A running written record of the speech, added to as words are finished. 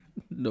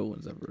No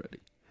one's ever ready.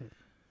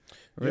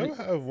 You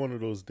ever have one of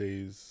those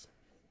days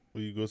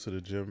where you go to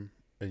the gym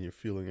and you're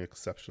feeling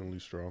exceptionally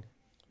strong?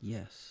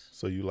 Yes.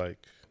 So you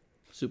like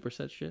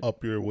Superset shit?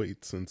 up your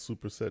weights and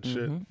superset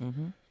shit.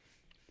 Mm-hmm.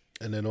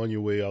 And then on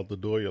your way out the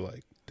door, you're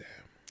like, damn.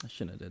 I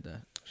shouldn't have did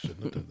that.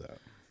 Shouldn't have did that.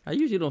 I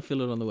usually don't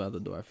feel it on the way out the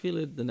door. I feel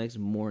it the next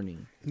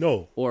morning.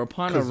 No. Or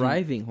upon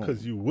arriving home.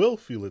 Because you will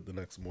feel it the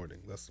next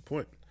morning. That's the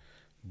point.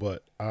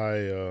 But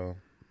I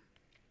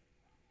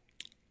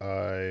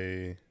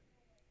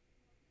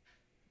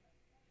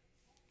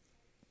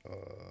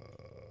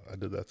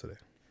did that today.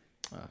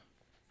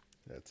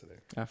 Yeah, today.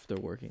 After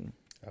working.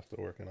 After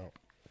working out.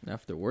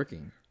 After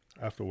working.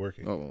 After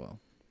working. Oh,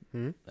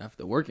 well.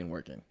 After working.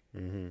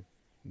 Mm-hmm.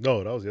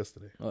 No, that was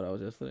yesterday. Oh, that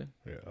was yesterday?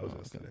 Yeah, that was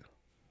yesterday. Okay.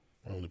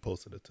 I only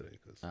posted it today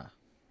because,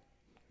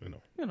 you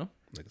know.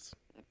 Niggas.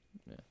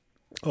 Yeah.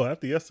 Oh,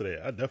 after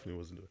yesterday, I definitely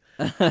wasn't doing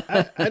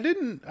it. I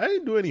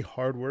didn't do any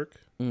hard work.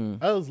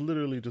 I was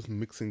literally just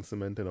mixing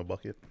cement in a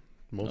bucket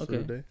most of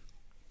the day,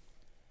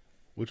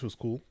 which was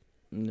cool.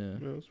 Yeah.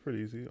 It was pretty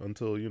easy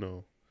until,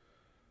 you're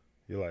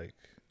like,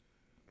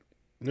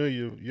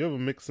 you ever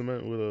mix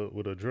cement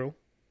with a drill?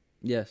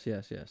 Yes.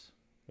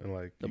 And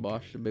like the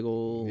Bosch, the big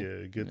old... Yeah,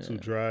 it gets too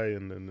dry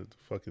and then the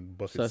fucking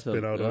bucket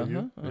spin out on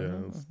you.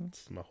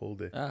 It's my whole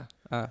day.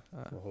 My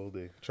whole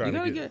day. Trying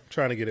to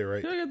get it right.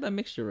 You gotta get that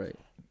mixture right.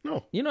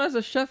 No. As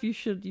a chef, you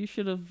should have,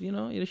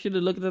 you should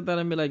have looked at that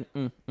and be like,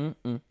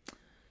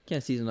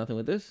 can't season nothing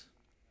with this.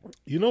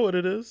 You know what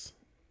it is?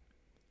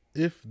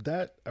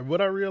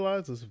 What I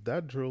realized is if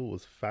that drill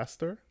was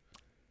faster,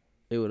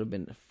 it would have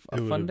been a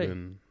fun day.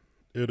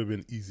 It would have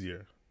been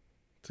easier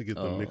to get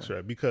the mix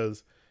right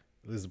because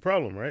there's a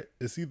problem, right?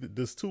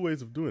 There's two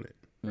ways of doing it,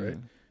 right?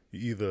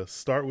 You either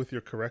start with your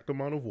correct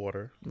amount of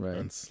water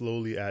and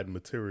slowly add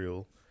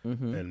material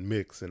and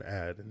mix and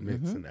add and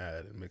mix and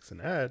add and mix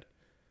and add,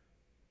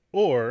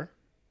 or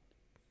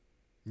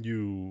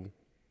you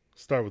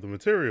start with the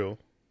material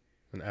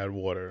and add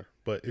water.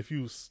 But if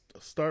you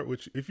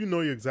if you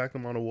know your exact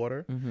amount of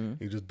water,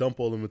 you just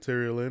dump all the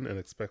material in and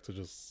expect to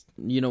just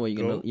where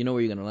you're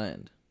gonna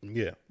land.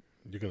 Yeah.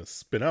 You're gonna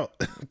spin out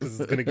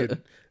because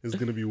it's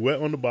gonna be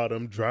wet on the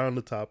bottom, dry on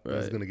the top. Right.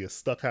 It's gonna get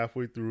stuck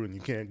halfway through, and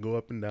you can't go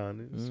up and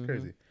down. It's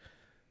crazy.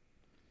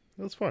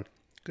 It was fun.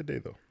 Good day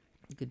though.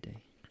 Good day.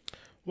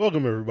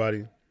 Welcome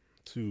everybody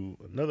to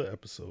another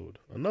episode,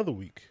 another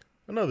week,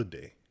 another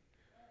day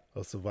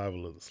of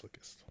Survival of the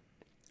Slickest.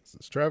 This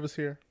is Travis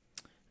here,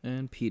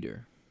 and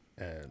Peter,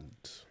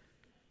 and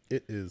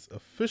it is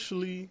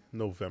officially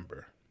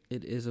November.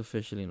 It is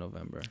officially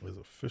November.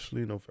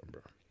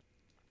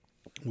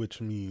 Which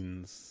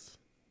means,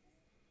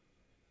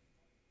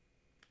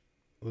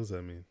 what does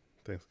that mean?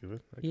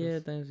 Thanksgiving? I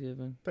guess?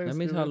 Thanksgiving. That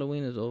means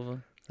Halloween is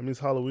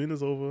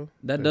over.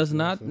 That does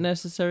not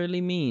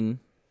necessarily mean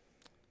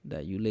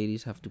that you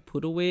ladies have to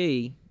put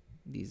away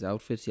these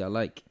outfits y'all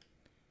like.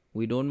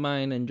 We don't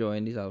mind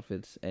enjoying these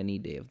outfits any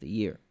day of the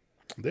year.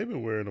 They've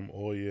been wearing them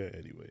all year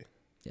anyway.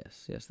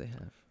 Yes, they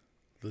have.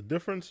 The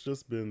difference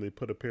just been they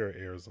put a pair of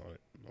Airs on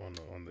it.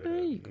 On their there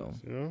head. You go.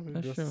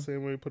 That's just true. The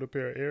same way you put a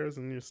pair of Airs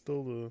and you're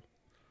still the...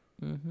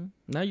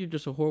 Now you're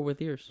just a whore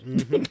with ears.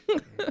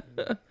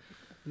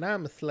 Now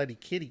I'm a slutty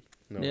kitty.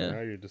 No,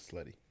 now you're just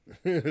slutty.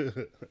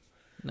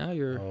 Now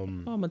you're...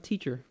 I'm a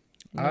teacher.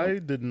 No. I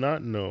did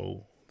not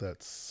know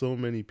that so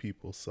many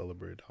people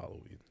celebrate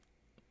Halloween.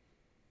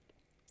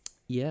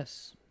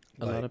 Yes.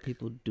 A lot of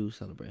people do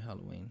celebrate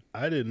Halloween.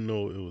 I didn't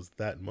know it was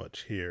that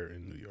much here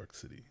in New York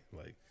City.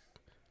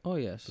 Oh,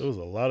 yes. There was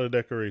a lot of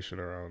decoration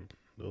around.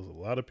 There was a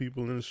lot of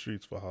people in the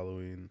streets for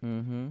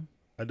Halloween.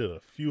 I did a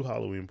few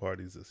Halloween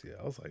parties this year.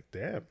 I was like,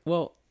 damn.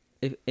 Well,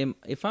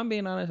 if I'm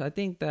being honest, I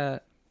think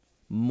that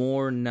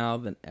more now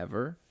than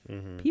ever,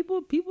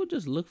 people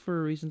just look for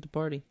a reason to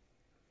party.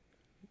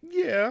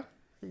 Yeah.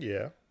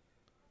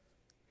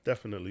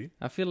 Definitely.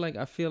 I feel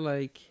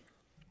like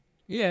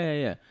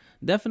yeah.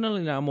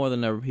 Definitely now more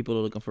than ever, people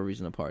are looking for a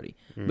reason to party.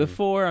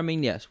 Before, I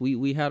mean, yes,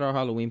 we had our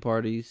Halloween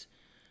parties.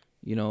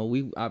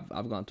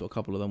 I've gone to a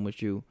couple of them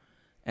with you,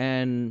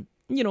 and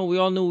we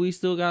all knew we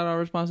still got our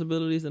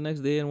responsibilities the next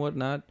day and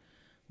whatnot.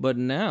 But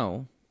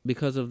now,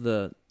 because of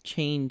the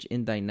change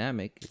in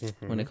dynamic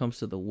when it comes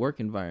to the work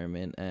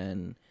environment,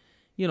 and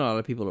a lot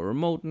of people are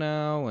remote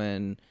now,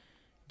 and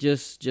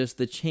just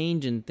the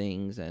change in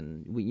things,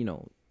 and we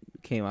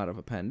came out of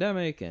a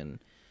pandemic, and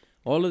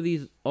all of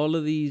these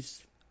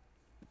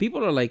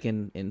people are like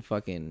in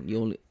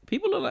fucking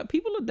people are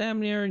damn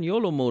near in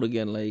YOLO mode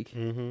again. Like,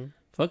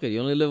 fuck it,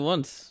 you only live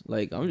once.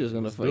 Like, I'm just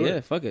gonna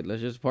fuck it,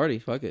 let's just party.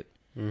 Fuck it.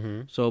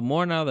 So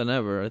more now than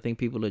ever, I think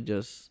people are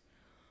just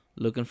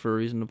looking for a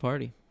reason to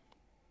party.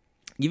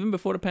 Even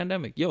before the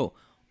pandemic, you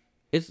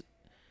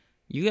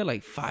get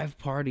like 5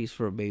 parties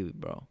for a baby,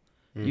 bro.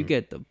 You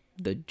get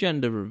the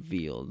gender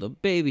reveal, the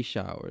baby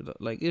shower,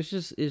 it's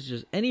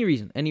just any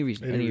reason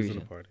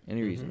to party.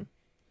 Any reason.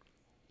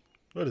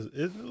 What is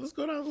it? Let's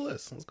go down the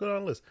list.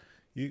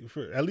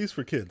 At least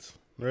for kids,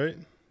 right?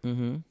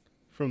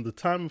 From the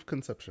time of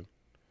conception,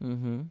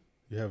 you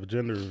have a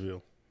gender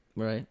reveal.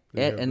 Right.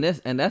 And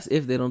that's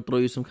if they don't throw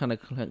you some kind of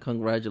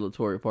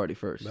congratulatory party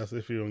first. That's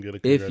if you don't get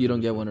if you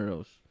don't get one of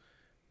those.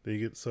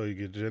 You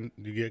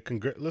get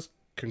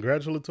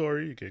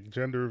congratulatory, you get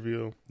gender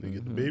reveal, you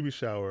get the baby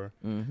shower,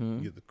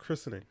 you get the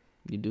christening.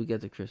 You do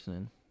get the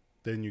christening.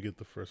 Then you get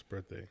the first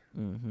birthday.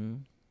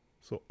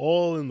 So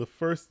all in the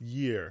first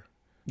year.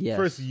 Yes.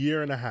 First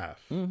year and a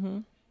half.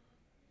 Then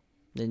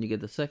you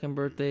get the second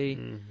birthday.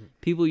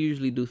 People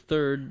usually do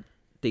third.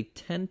 They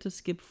tend to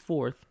skip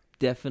fourth.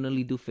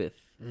 Definitely do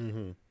fifth.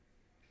 And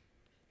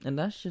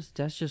that's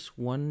just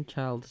one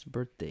child's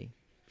birthday.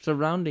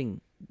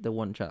 Surrounding the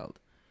one child.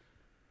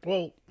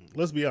 Well,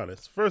 let's be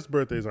honest. First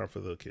birthdays aren't for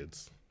little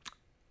kids.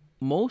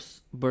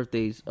 Most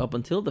birthdays up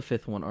until the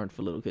fifth one aren't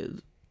for little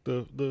kids.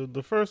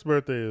 The first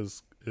birthday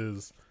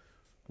is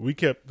we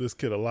kept this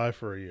kid alive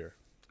for a year.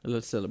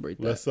 Let's celebrate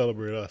that. Let's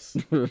celebrate us.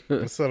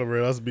 Let's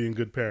celebrate us being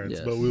good parents,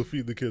 yes. but we'll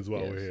feed the kids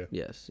while we're here.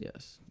 Yes.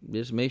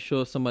 Just make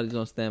sure somebody's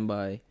on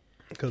standby.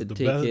 Because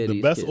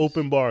the best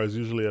open bar is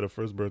usually at a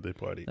first birthday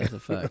party. That's a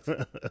fact.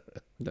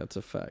 That's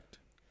a fact.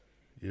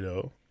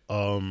 You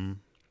know,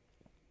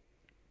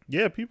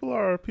 yeah, people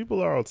are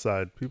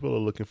outside. People are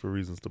looking for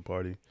reasons to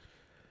party.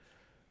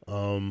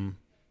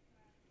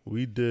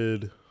 We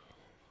did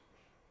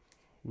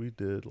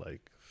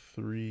like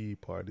 3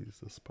 parties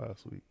this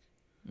past week.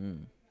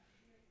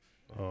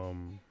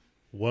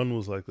 One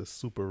was like a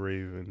super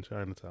rave in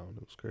Chinatown.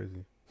 It was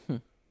crazy.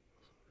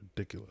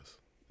 Ridiculous.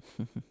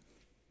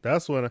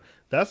 That's when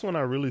I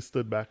really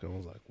stood back and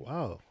was like,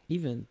 wow.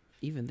 Even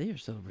they are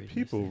celebrating.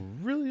 People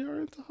really are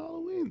into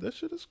Halloween. That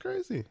shit is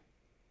crazy.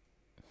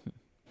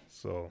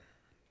 So,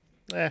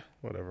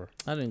 whatever.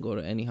 I didn't go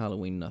to any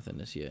Halloween nothing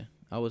this year.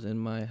 I was in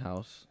my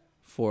house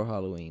for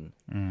Halloween.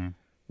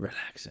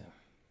 Relaxing.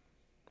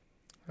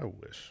 I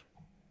wish.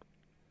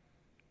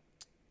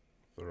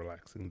 The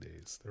relaxing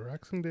days. The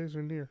relaxing days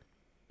are near.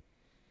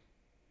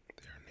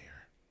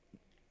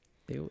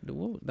 They are near.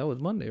 That was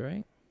Monday,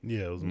 right?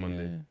 Yeah, it was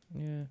Monday.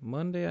 Yeah.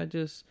 Monday,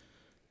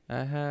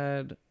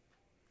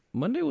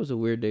 Monday was a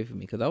weird day for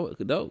me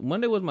because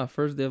Monday was my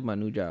first day of my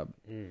new job.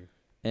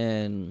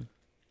 And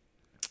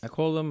I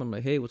called them. I'm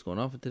like, hey, what's going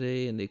on for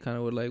today? And they kind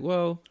of were like,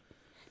 well,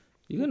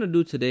 you're going to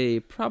do today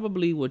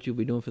probably what you'll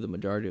be doing for the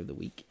majority of the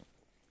week.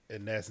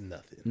 And that's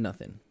nothing.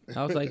 Nothing.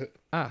 I was like,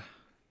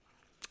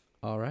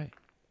 all right.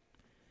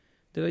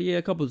 Did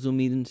a couple of Zoom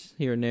meetings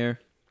here and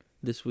there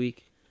this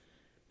week.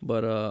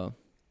 But,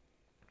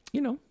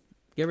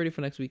 get ready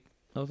for next week.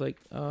 I was like,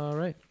 all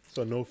right.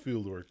 So no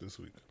field work this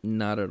week?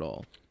 Not at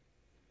all.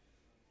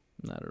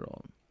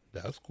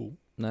 That's cool.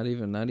 Not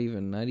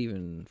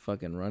even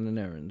fucking running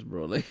errands,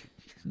 bro. Like,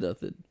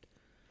 nothing.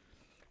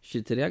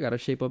 Shit, today I got to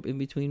shape up in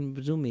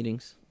between Zoom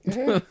meetings.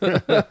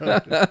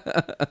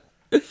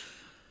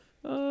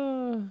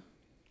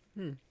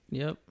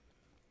 Yep.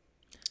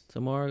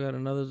 Tomorrow I got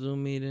another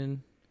Zoom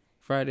meeting.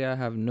 Friday I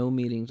have no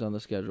meetings on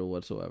the schedule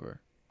whatsoever.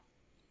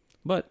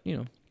 But,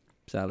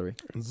 salary.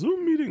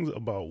 Zoom meetings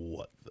about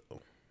what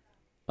though?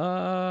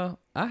 I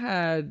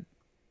had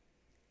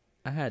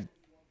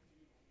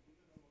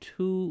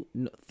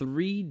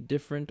 3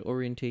 different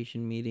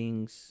orientation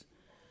meetings.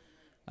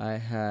 I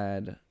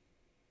had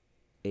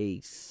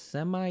a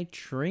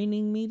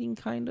semi-training meeting,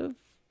 kind of.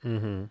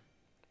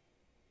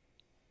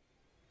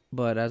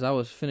 But as I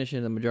was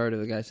finishing the majority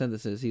of the guy's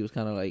sentences, he was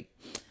kind of like,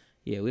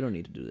 "Yeah, we don't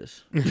need to do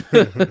this."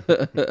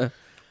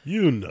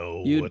 You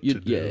know what to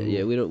do.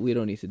 Yeah. We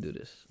don't need to do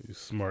this. You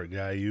smart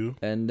guy, you.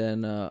 And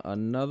then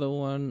another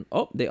one.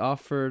 Oh, they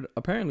offered.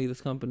 Apparently, this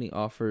company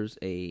offers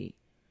a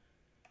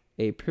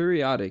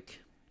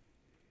periodic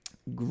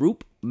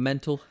group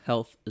mental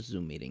health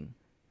Zoom meeting,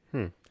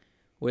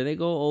 where they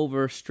go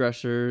over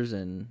stressors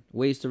and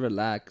ways to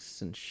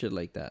relax and shit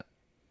like that.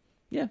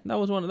 Yeah, that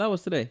was one. That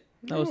was today.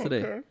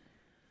 Okay.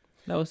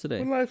 That was today.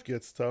 When life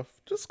gets tough,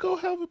 just go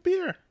have a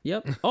beer.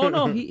 Yep. Oh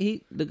no,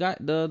 the guy,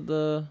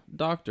 the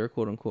doctor,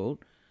 quote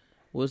unquote,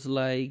 was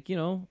like,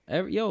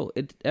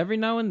 every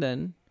now and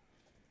then,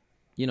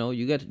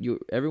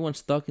 everyone's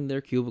stuck in their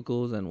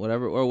cubicles and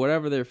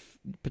whatever their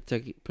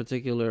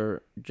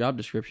particular job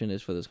description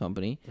is for this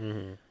company.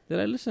 They're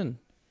like, listen,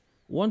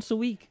 once a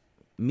week,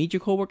 meet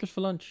your coworkers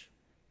for lunch.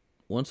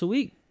 Once a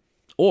week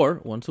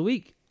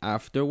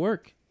after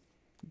work,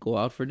 go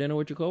out for dinner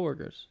with your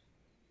coworkers.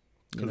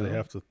 Because they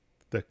have to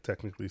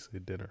technically say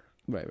dinner.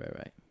 Right.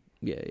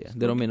 Yeah.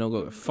 They don't mean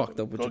go get fucked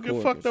up with your coworkers. Go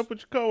get fucked up with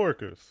your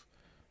coworkers.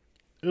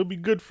 It'll be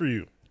good for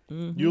you.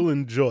 You'll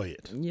enjoy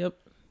it. Yep.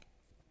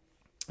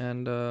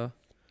 And I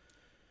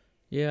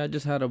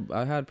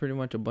had pretty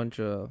much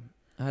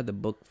I had to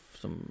book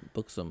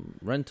some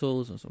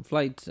rentals and some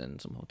flights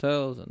and some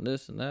hotels and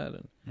this and that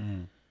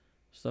and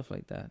stuff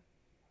like that.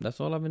 That's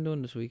all I've been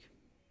doing this week.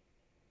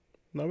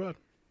 Not bad.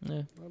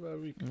 Yeah. Not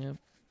bad week. Yep.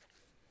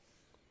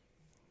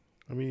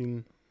 I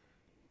mean,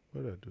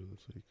 what did I do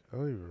this week? I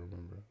don't even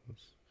remember.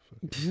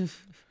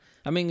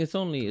 I mean,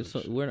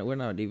 we're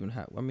not even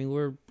half. I mean,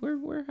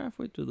 we're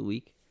halfway through the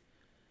week.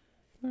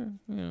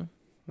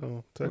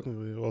 Oh,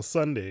 technically,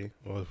 Sunday.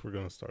 Well, if we're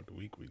gonna start the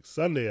week.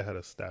 Sunday, I had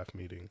a staff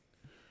meeting.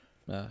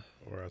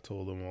 where I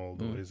told them all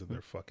the ways that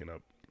they're fucking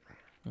up.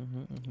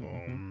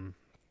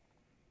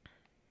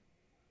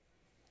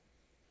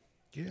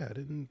 Yeah, I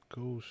didn't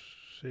go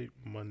shape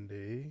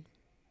Monday.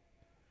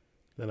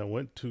 Then I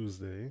went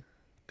Tuesday,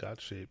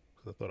 got shape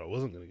because I thought I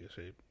wasn't gonna get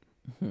shape.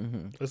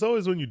 It's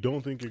always when you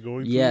don't think you're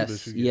going to.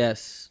 Yes.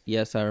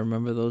 I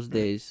remember those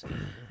days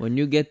when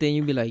you get there and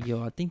you be like,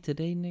 "Yo, I think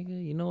today,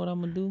 nigga, you know what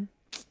I'm gonna do?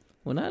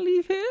 When I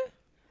leave here,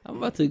 I'm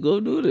about to go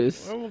do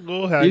this." I'm gonna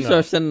go hang You start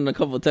out. sending a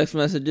couple text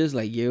messages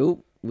like,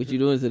 "Yo, what you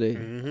doing today?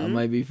 I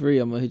might be free.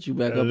 I'm gonna hit you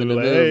back up in a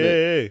little bit.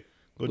 Hey,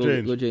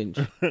 go change.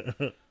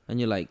 And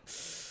you're like,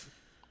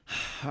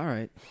 "All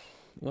right,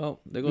 well,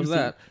 there goes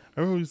that." I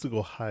remember we used to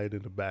go hide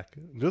in the back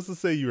just to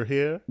say you're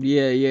here.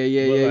 Yeah.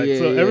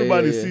 So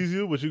everybody sees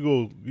you, but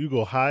you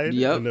go hide,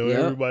 and then when yep.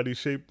 everybody's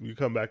shape, you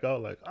come back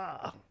out like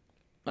All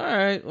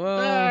right,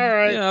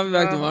 well, yeah, I'll be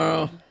back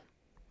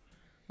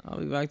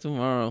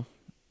tomorrow.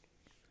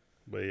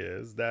 But yeah,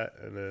 it's that,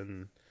 and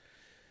then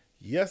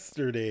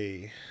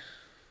yesterday,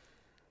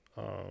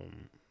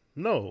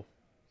 no,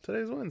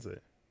 today's Wednesday.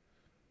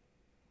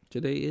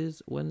 Today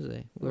is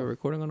Wednesday. We're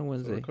recording on a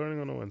Wednesday.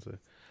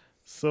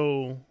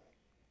 So,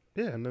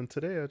 yeah, and then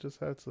today I just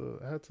had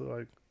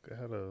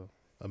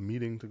a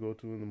meeting to go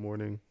to in the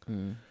morning.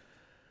 And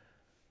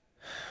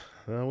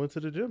I went to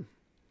the gym.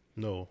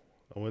 No,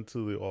 I went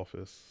to the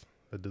office.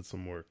 I did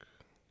some work.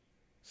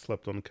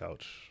 Slept on the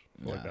couch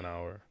for like an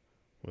hour.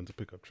 Went to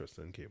pick up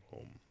Tristan, came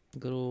home.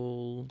 Good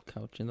old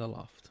couch in the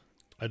loft.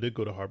 I did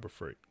go to Harbor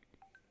Freight.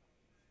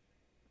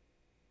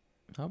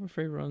 Harbor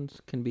Freight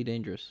runs can be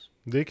dangerous.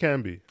 They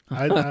can be.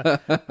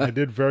 I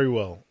did very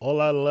well.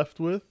 All I left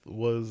with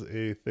was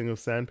a thing of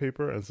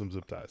sandpaper and some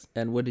zip ties.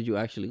 And what did you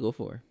actually go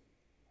for?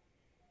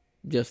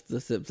 Just the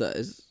zip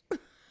ties.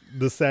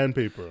 The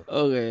sandpaper.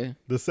 Okay.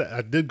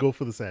 I did go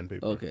for the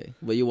sandpaper. Okay,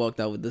 but you walked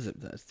out with the zip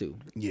ties too.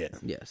 Yeah.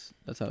 Yes,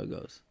 that's how it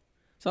goes.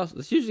 So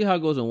that's usually how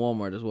it goes in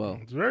Walmart as well.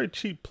 It's a very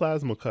cheap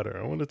plasma cutter.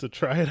 I wanted to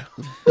try it out.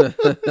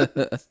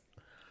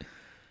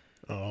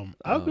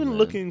 I've been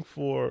looking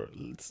for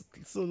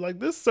like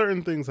there's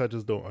certain things I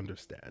just don't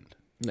understand.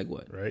 Like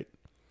what? Right?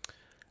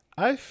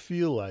 I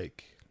feel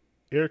like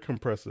air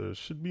compressors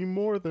should be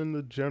more than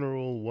the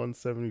general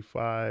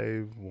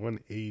 175,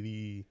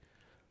 180.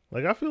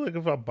 Like I feel like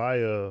if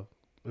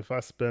I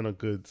spend a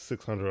good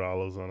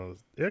 $600 on an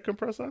air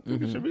compressor, I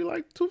think it should be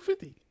like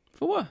 $250.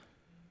 For what?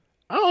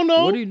 I don't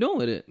know. What are you doing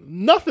with it?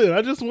 Nothing.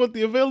 I just want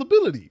the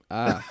availability.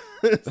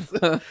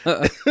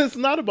 It's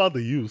not about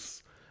the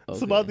use.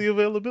 It's about the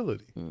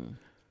availability.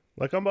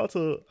 Like I'm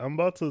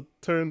about to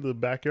turn the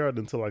backyard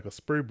into like a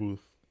spray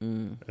booth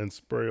and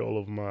spray all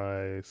of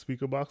my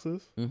speaker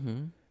boxes.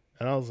 And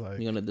I was like,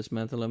 you're gonna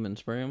dismantle them and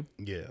spray them?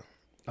 Yeah.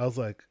 I was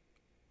like,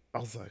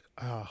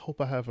 I hope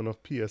I have enough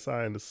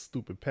PSI in this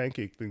stupid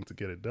pancake thing to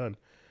get it done.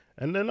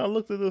 And then I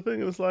looked at the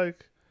thing and it's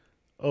like,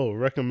 oh,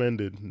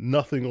 recommended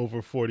nothing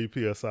over 40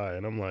 PSI.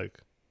 And I'm like,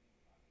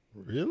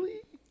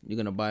 really? You're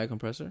gonna buy a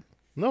compressor?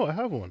 No, I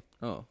have one.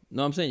 Oh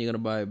no, I'm saying you're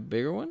gonna buy a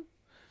bigger one.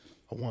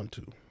 I want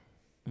to.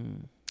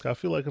 I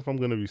feel like if I'm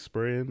gonna be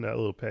spraying, that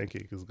little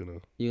pancake is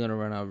you're gonna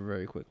run out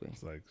very quickly.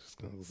 It's like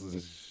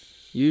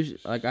usually,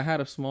 like I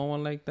had a small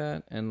one like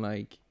that, and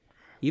like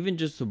even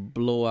just to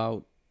blow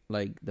out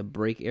like the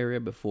brake area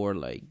before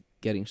like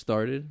getting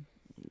started,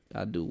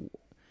 I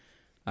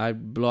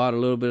blow out a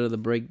little bit of the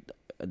brake,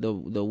 the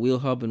wheel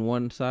hub in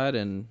one side,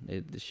 and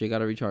the shit got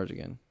to recharge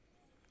again.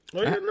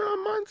 Oh yeah,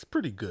 no, mine's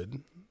pretty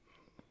good.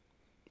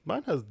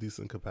 Mine has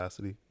decent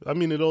capacity. I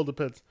mean, it all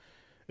depends.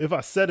 If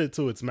I set it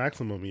to its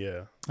maximum,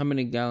 yeah. How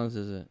many gallons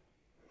is it?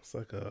 It's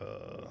like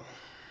a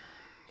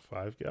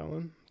 5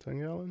 gallon,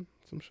 10 gallon,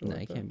 some shit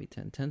like that. Nah, it can't be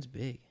 10. 10's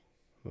big.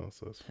 No,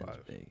 so it's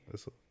 5. Big.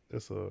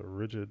 It's a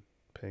rigid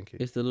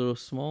pancake. It's the little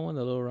small one,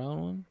 the little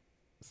round one?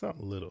 It's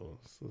not little.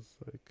 It's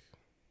like...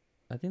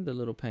 I think the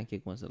little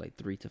pancake ones are like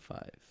 3 to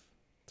 5.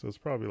 So it's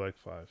probably like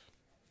 5.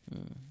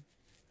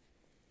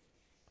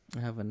 I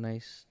have a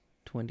nice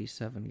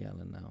 27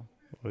 gallon now.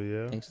 Oh,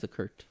 yeah? Thanks to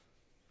Kurt.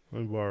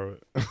 Let me borrow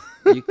it.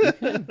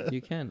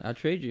 You can. I'll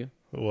trade you.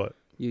 What?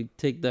 You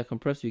take that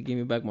compressor, you give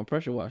me back my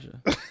pressure washer.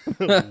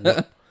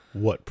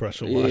 What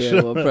pressure washer?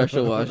 Yeah, what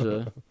pressure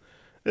washer?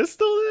 It's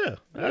still there.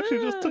 I actually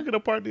just took it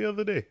apart the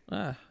other day.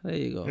 There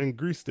you go. And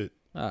greased it.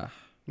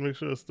 Make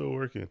sure it's still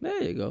working.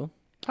 There you go.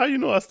 How you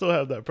know I still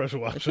have that pressure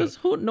washer? Because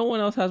no one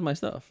else has my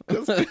stuff.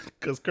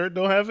 Because Kurt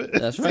don't have it?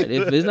 That's right.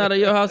 If it's not at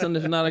your house, then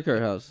it's not at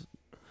Kurt's house.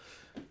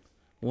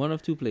 One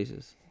of two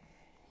places.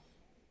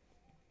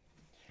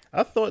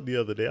 I thought the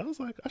other day, I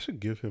was like, I should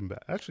give him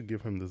back. I should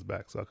give him this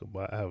back so I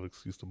have an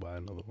excuse to buy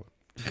another one.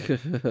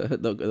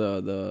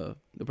 the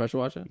pressure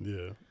washer?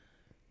 Yeah.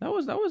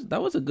 That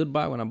was a good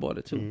buy when I bought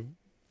it too. Mm-hmm.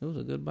 It was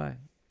a good buy.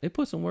 They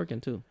put some work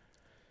in too.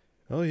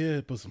 Oh yeah,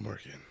 it put some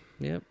work in.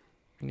 Yep.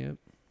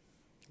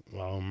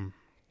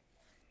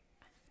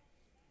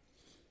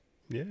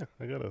 Yeah,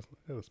 I gotta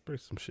spray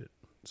some shit.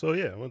 So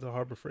yeah, I went to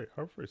Harbor Freight.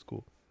 Harbor Freight's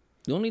cool.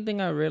 The only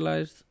thing I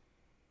realized,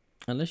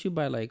 unless you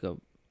buy like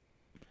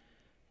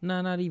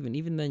not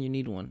even then you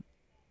need one.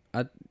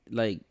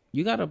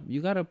 You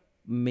gotta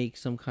make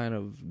some kind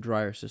of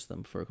dryer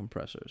system for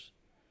compressors,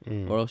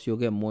 or else you'll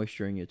get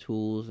moisture in your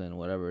tools and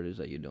whatever it is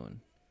that you're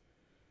doing.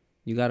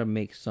 You got to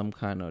make some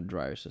kind of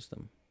dryer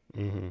system,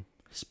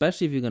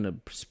 especially if you're gonna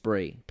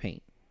spray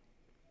paint,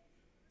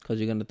 because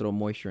you're gonna throw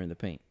moisture in the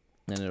paint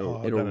and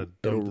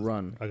it'll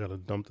run. I gotta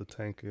dump the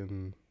tank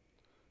and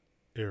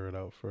air it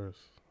out first.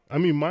 I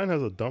mean, mine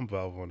has a dump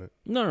valve on it.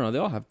 No, they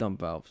all have dump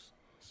valves.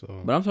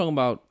 So, but I'm talking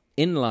about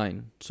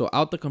inline, so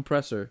out the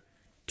compressor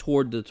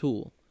toward the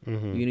tool.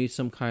 You need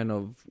some kind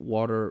of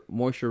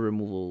moisture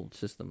removal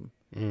system.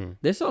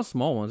 They sell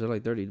small ones. They're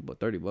like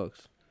 $30.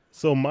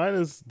 So mine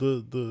is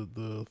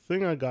the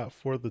thing I got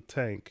for the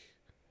tank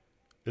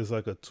is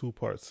like a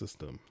 2-part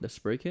system. The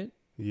spray kit?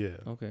 Yeah.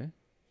 Okay.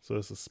 So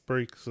it's a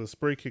spray. So the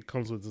spray kit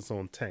comes with its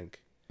own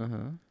tank.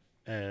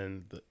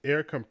 And the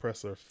air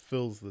compressor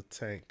fills the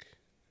tank,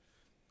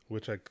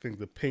 which I think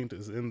the paint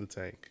is in the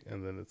tank,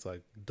 and then it's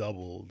like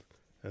doubled,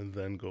 and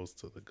then goes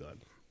to the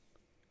gun.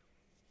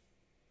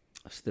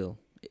 Still,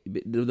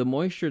 the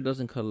moisture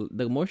doesn't.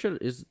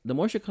 The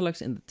moisture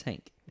collects in the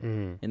tank,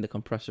 in the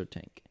compressor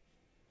tank.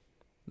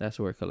 That's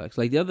where it collects.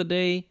 Like the other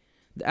day,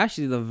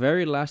 actually the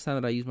very last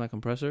time that I used my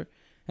compressor,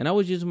 and I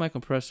was using my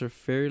compressor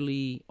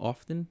fairly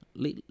often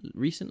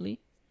recently,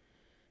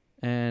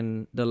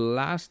 and the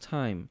last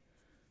time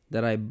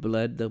that I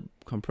bled the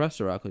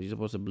compressor out, because you're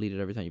supposed to bleed it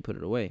every time you put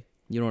it away.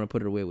 You don't want to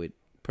put it away with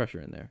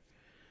pressure in there.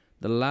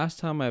 The last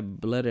time I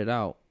bled it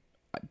out,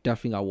 I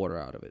definitely got water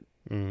out of it.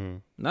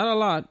 Not a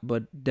lot,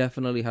 but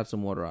definitely had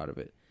some water out of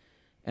it.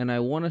 And I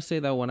want to say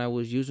that when I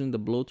was using the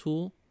blow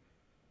tool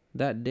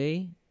that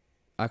day,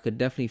 I could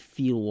definitely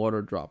feel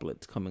water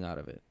droplets coming out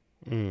of it.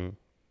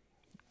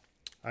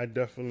 I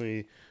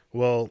definitely,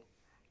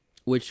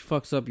 which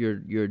fucks up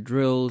your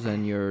drills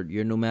and your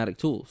pneumatic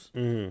tools.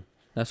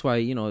 That's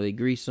why, they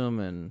grease them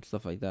and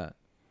stuff like that.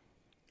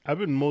 I've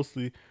been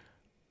mostly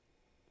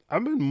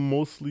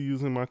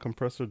using my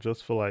compressor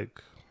just for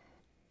like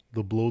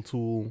the blow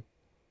tool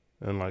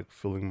and like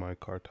filling my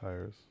car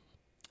tires.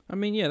 I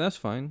mean, yeah, that's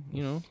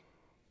fine,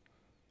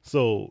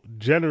 So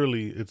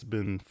generally it's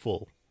been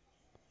full,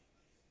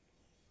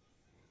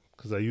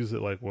 because I use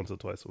it like once or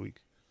twice a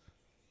week.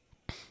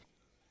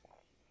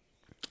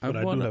 But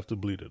I do have to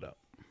bleed it out.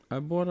 I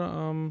bought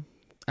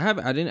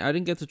I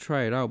didn't get to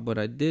try it out, but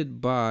I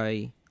did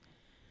buy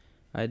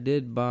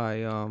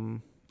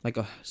like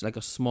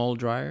a small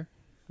dryer.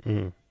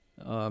 Made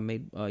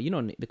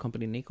the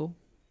company Neiko,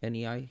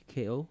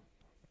 Neiko.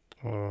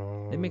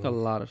 They make a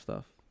lot of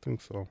stuff. I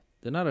think so.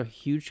 They're not a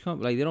huge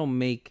company. Like, they don't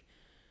make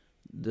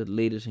the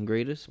latest and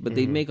greatest, but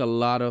they make a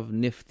lot of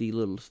nifty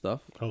little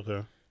stuff.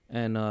 Okay.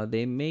 And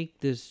they make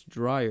this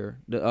dryer.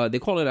 They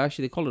call it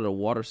a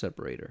water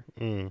separator,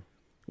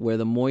 where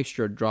the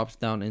moisture drops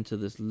down into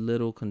this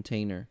little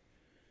container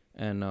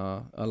and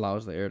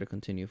allows the air to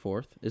continue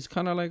forth. It's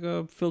kind of like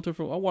a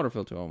water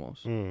filter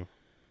almost.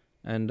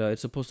 And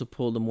it's supposed to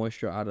pull the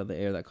moisture out of the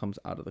air that comes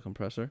out of the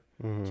compressor,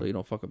 so you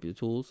don't fuck up your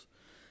tools.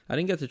 I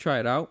didn't get to try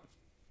it out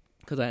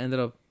because I ended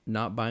up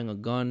not buying a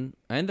gun.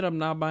 I ended up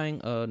not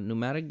buying a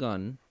pneumatic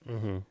gun,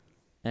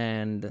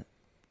 and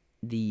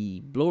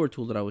the blower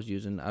tool that I was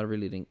using, I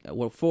really didn't.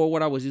 For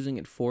what I was using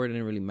it for, it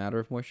didn't really matter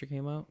if moisture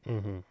came out.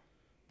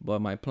 But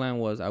my plan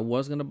was I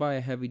was gonna buy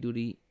a heavy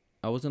duty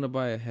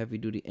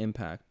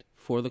impact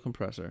for the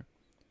compressor,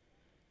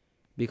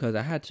 because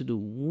I had to do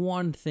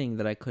one thing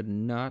that I could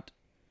not.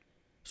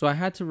 So I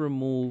had to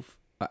remove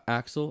an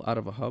axle out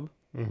of a hub,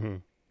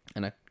 and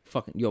I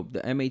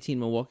the M18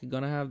 Milwaukee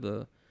gun I have,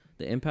 the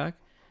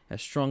impact,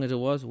 as strong as it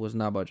was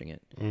not budging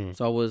it.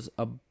 So I was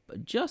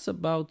just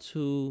about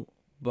to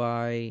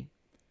buy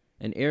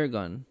an air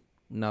gun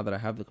now that I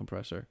have the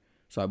compressor.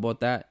 So I bought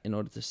that in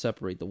order to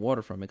separate the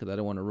water from it, because I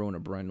didn't want to ruin a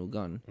brand new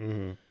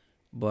gun.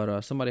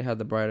 But somebody had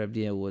the bright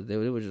idea. They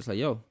were just like,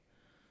 yo,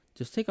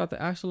 just take out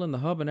the axle and the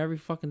hub and every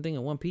fucking thing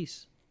in one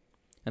piece.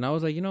 And I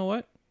was like, you know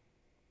what?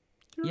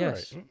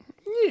 Yes. Right.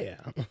 Yeah.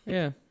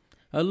 Yeah.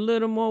 A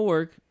little more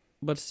work,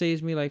 but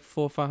saves me like $400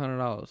 or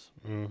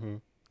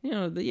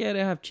 $500. They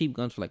have cheap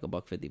guns for like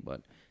 $150,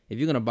 but if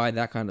you're gonna buy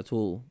that kind of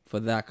tool for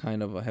that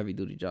kind of a heavy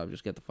duty job,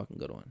 just get the fucking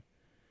good one.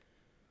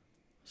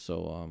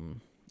 So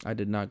I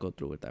did not go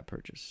through with that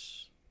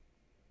purchase,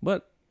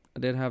 but I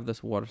did have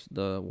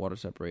the water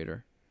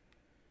separator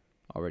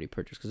already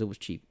purchased because it was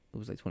cheap. It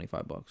was like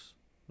 $25.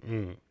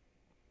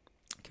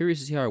 Curious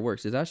to see how it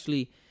works. It's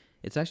actually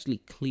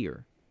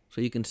clear,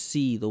 so you can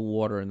see the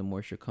water and the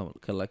moisture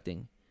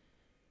collecting.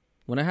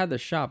 When I had the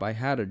shop, I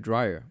had a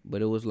dryer,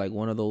 but it was like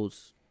one of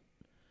those,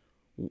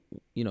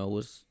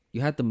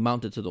 you had to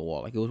mount it to the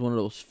wall. Like, it was one of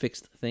those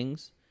fixed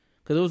things,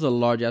 because it was a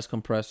large ass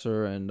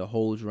compressor and the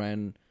hose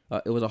ran.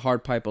 It was a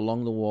hard pipe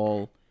along the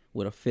wall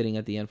with a fitting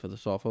at the end for the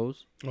soft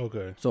hose.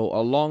 Okay. So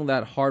along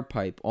that hard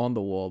pipe on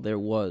the wall, there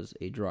was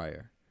a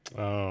dryer.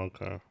 Oh,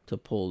 okay. To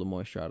pull the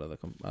moisture out of the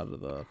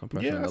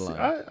compressor. Yeah, in the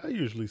line. I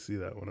usually see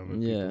that when I'm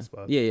in people's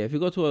spots. Yeah. If you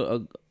go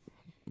to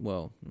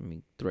let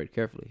me thread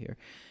carefully here.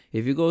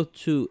 If you go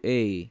to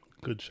a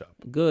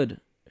good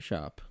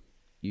shop,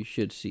 you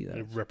should see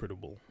that.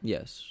 Reputable.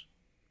 Yes.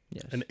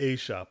 An A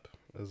shop.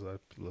 as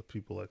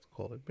people like to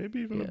call it. Maybe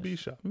even a B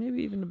shop.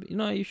 Maybe even a B.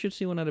 No, you should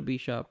see one at a B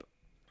shop.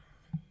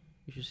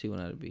 You should see one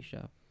at a B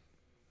shop.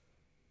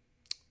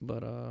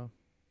 But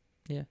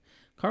yeah,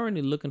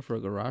 currently looking for a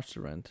garage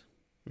to rent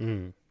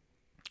in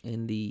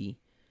the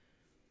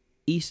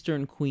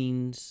Eastern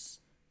Queens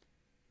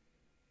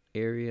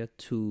area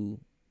to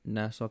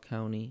Nassau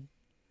County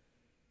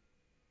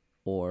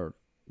or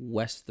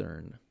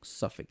Western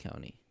Suffolk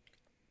County.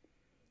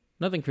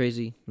 Nothing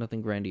crazy,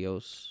 nothing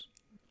grandiose.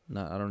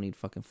 I don't need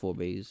fucking 4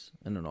 bays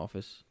and an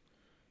office.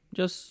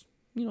 Just,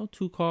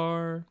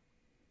 2-car,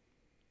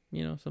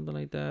 something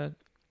like that.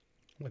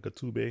 Like a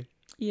 2-bay?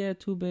 Yeah,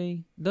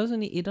 2-bay.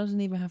 It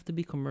doesn't even have to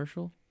be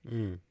commercial.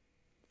 It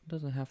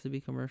doesn't have to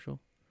be commercial.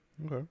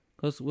 Okay.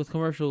 Because with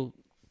commercial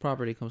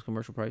property comes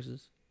commercial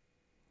prices.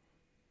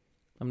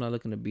 I'm not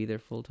looking to be there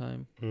full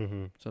time.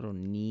 So I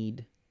don't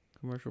need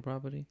commercial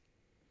property.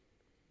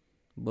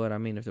 But I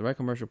mean, if the right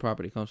commercial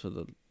property comes with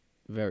a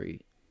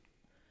very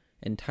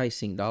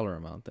enticing dollar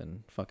amount,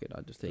 then fuck it,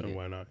 I'll just take it.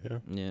 Why not? Yeah.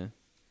 Yeah.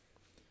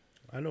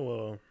 I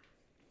know.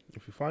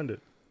 If you find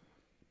it,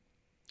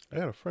 I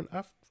got a friend.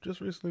 I've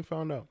just recently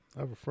found out. I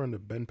have a friend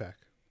at Benpack.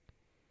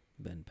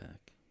 Benpack.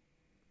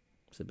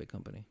 It's a big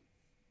company.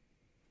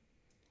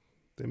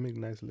 They make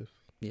nice lifts.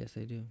 Yes,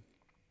 they do.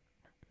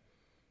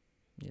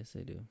 Yes,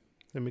 they do.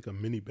 They make a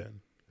mini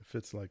Ben. It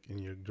fits like in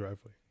your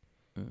driveway.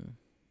 And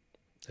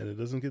it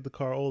doesn't get the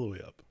car all the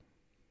way up,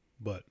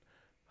 but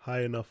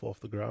high enough off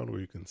the ground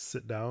where you can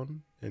sit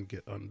down and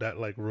get on that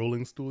like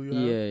rolling stool you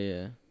have.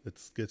 Yeah.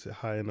 It gets it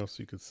high enough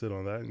so you could sit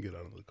on that and get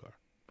out of the car.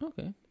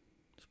 Okay.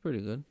 It's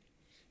pretty good.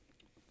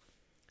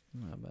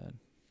 Not bad.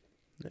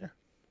 Yeah.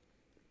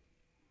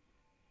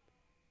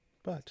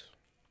 But.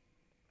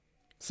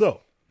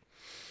 So.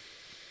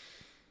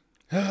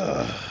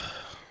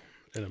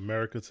 In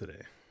America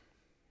today.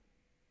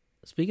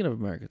 Speaking of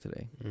America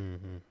today.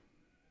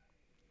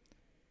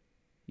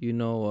 You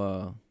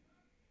know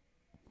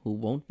who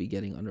won't be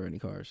getting under any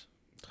cars?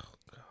 Oh,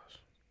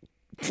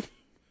 gosh.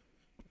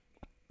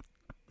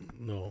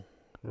 No.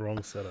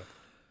 Wrong setup.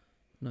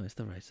 No, it's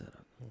the right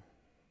setup.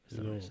 It's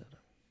the right setup.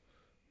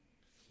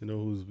 You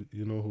know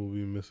who will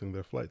be missing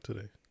their flight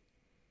today?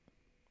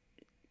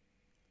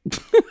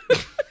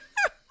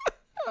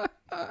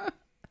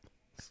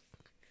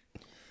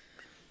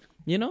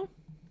 You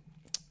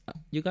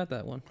got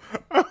that one.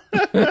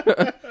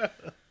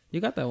 You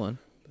got that one.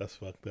 That's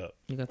fucked up.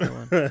 You got that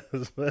one.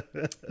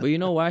 But you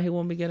know why he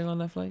won't be getting on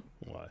that flight?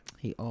 Why?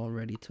 He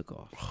already took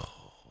off.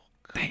 Oh,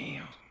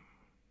 damn.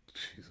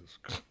 Jesus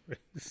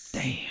Christ.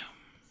 Damn.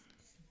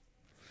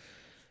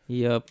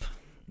 Yup.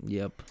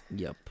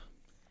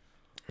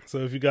 So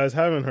if you guys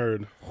haven't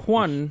heard,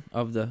 one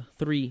of the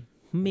three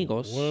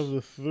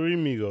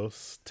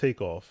Migos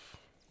Takeoff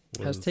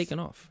has taken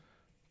off.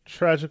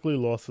 Tragically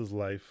lost his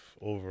life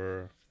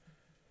over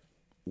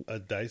a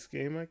dice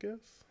game, I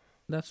guess.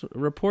 That's what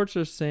reports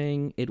are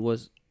saying. It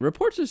was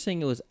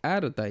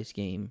at a dice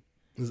game.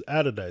 It was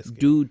at a dice game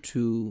due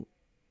to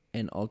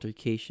an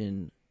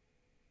altercation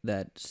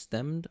that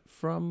stemmed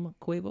from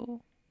Quavo.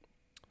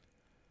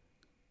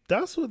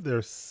 That's what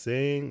they're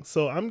saying.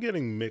 So I'm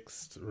getting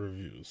mixed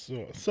reviews.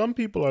 So some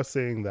people are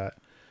saying that.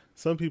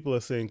 Some people are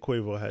saying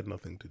Quavo had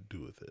nothing to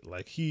do with it.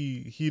 Like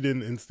he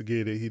didn't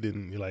instigate it. He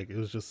didn't it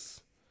was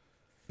just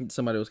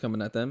somebody was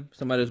coming at them.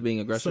 Somebody was being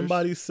aggressive.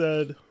 Somebody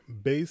said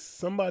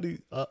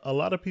a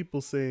lot of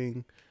people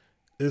saying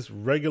it's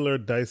regular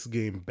dice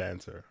game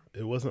banter.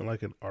 It wasn't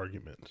like an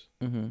argument.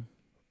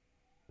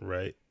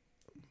 Right?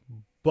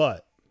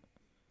 But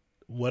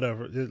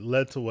whatever, it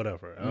led to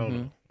whatever. I don't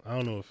know. I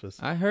don't know if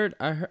it's.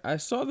 I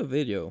saw the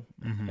video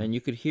and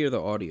you could hear the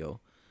audio.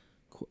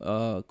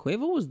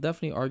 Quavo was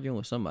definitely arguing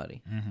with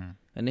somebody,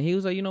 and then he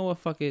was like, "You know what?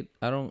 Fuck it.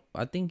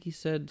 I think he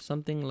said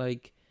something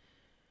like."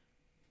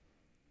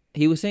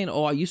 He was saying,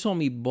 "Oh, you saw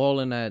me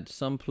balling at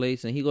some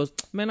place," and he goes,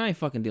 "Man, I ain't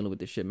fucking dealing with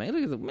this shit, man.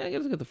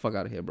 Let's get the fuck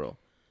out of here, bro."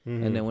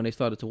 And then when they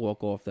started to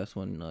walk off, that's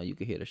when you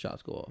could hear the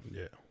shots go off.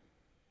 Yeah.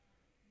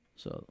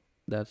 So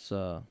that's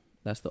the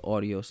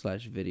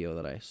audio/video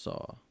that I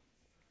saw.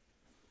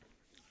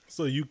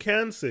 So you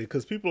can say,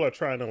 because people are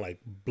trying to like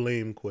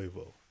blame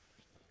Quavo.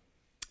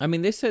 I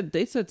mean, they said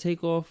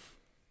Takeoff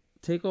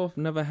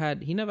never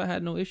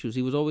had no issues.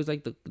 He was always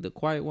like the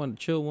quiet one, the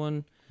chill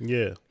one.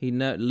 Yeah. He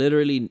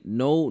literally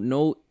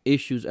no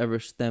issues ever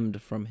stemmed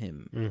from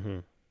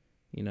him.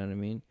 You know what I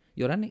mean?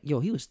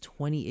 He was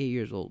 28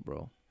 years old,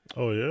 bro.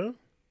 Oh yeah?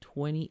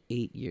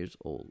 28 years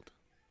old.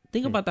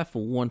 Think about that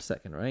for 1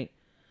 second, right?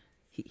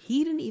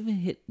 He didn't even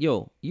hit.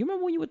 You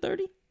remember when you were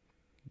 30?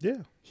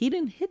 Yeah. He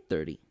didn't hit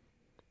 30.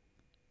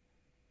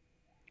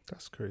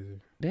 That's crazy.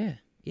 Yeah.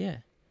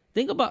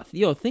 Think about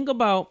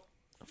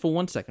for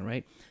 1 second,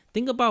 right?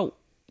 Think about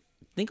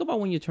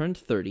when you turned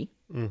 30,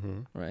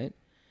 right?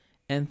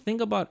 And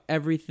think about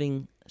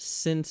everything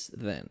since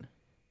then.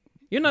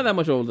 You're not that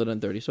much older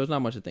than 30, so it's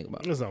not much to think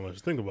about. It's not much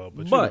to think about,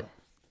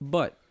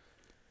 but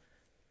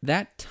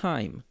that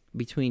time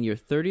between your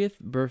 30th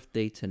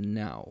birthday to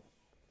now,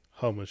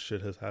 how much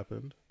shit has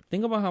happened.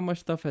 Think about how much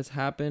stuff has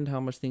happened,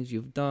 how much things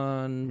you've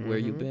done, where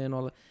you've been,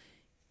 all that.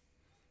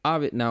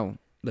 Now,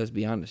 let's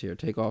be honest here.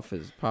 Takeoff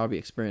has probably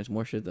experienced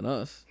more shit than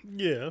us.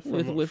 Yeah,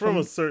 from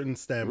a certain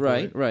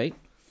standpoint. Right.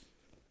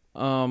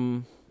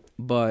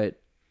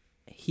 But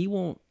he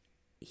won't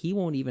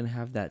even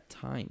have that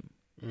time.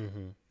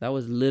 Mm-hmm. That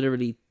was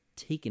literally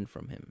taken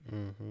from him.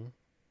 Mm-hmm.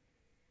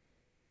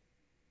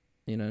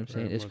 You know what I'm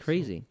saying? It's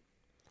crazy. So.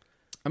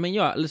 I mean,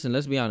 listen,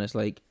 let's be honest.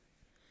 Like,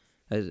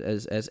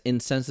 as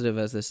insensitive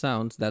as this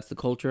sounds, that's the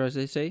culture, as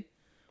they say.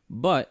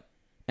 But,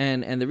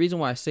 and the reason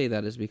why I say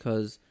that is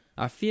because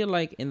I feel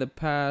like in the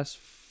past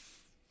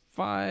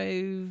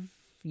 5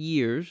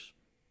 years,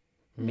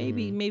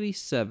 maybe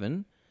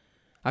 7,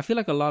 I feel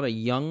like a lot of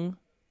young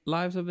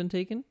lives have been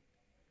taken.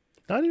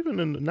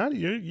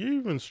 You're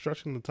even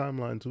stretching the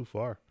timeline too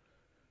far.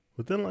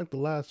 Within like the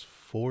last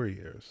 4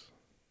 years.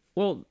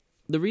 Well,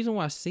 the reason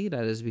why I say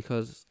that is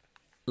because,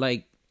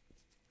 like,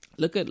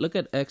 look at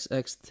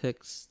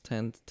XX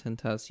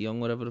Tentacion,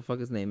 whatever the fuck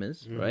his name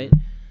is, right?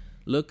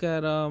 Look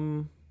at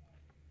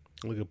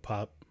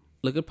Pop.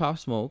 Look at Pop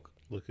Smoke.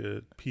 Look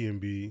at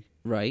P&B.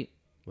 Right.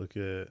 Look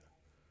at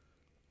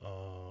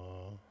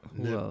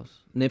who else?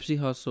 Nipsey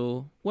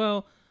Hussle.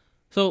 Well,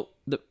 so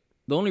the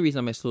only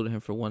reason I excluded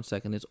him for 1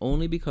 second is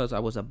only because I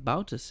was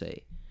about to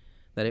say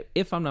that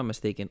if I'm not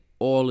mistaken,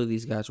 all of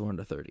these guys were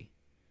under 30.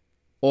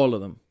 All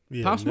of them.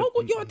 Yeah, Pop Smoke?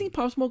 I think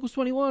Pop Smoke was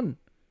 21.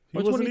 He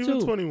wasn't 22.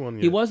 Even 21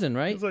 yet. He wasn't,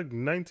 right? He was like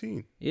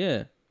 19.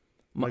 Yeah.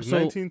 Like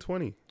 19,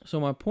 20. So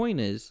my point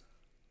is,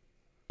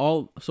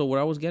 so what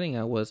I was getting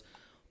at was,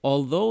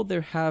 although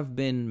there have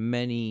been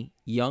many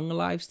young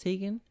lives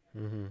taken,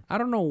 I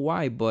don't know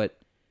why, but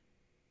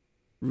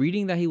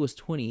reading that he was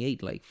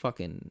 28, like,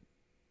 fucking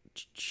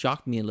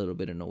shocked me a little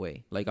bit in a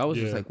way. Like, I was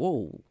just like,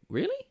 whoa,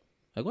 really?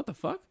 Like, what the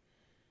fuck?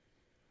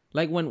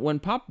 Like, when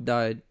Pop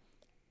died,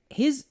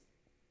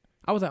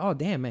 I was like, oh,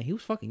 damn, man, he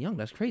was fucking young.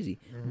 That's crazy.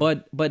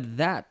 But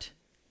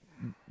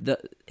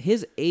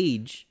his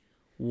age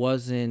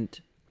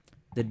wasn't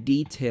the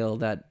detail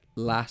that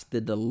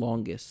lasted the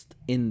longest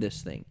in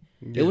this thing.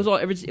 Yeah.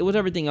 It was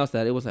everything else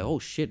that it was like, oh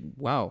shit,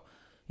 wow,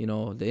 you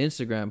know, the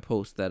Instagram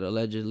post that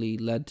allegedly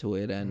led to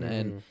it,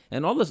 and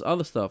all this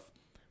other stuff.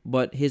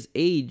 But his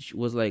age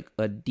was like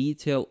a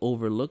detail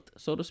overlooked,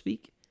 so to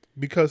speak,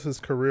 because his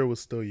career was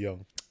still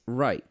young.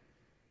 Right,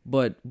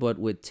 but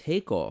with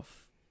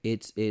Takeoff,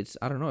 it's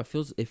I don't know, it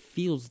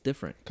feels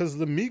different. Because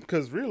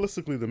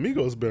realistically, the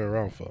Migos been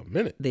around for a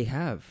minute. They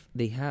have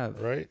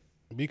right.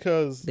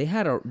 Because they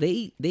had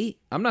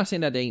I'm not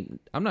saying that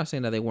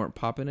they weren't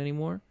popping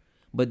anymore,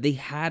 but they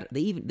had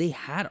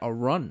a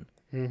run.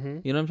 Mm-hmm.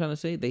 You know what I'm trying to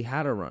say? They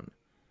had a run.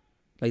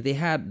 Like they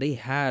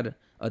had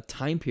a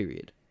time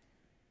period.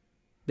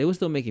 They were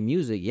still making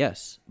music,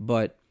 yes,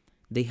 but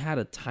they had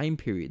a time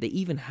period. They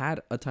even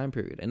had a time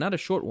period, and not a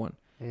short one.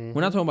 Mm-hmm.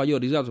 We're not talking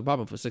about these guys were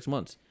popping for 6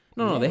 months.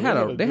 No, they had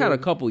a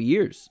couple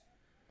years.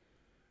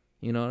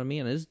 You know what I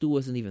mean? And this dude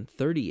wasn't even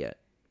 30 yet.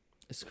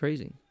 It's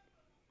crazy.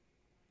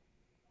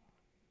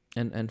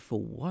 And for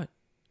what?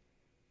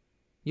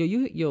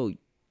 You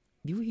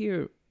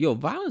hear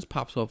violence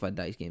pops off at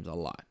dice games a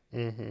lot.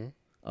 Mm-hmm.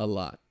 A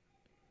lot.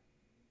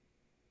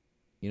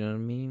 You know what I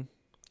mean?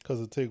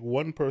 Because it take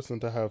one person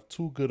to have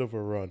too good of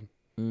a run,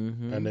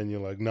 and then you're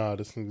like, nah,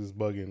 this nigga's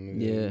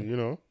bugging. Yeah, you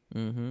know.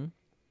 Mm-hmm.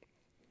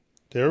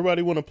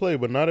 Everybody want to play,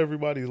 but not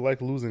everybody's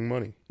like losing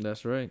money.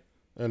 That's right.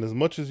 And as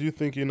much as you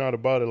think you're not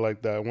about it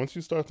like that, once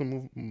you start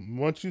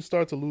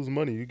to lose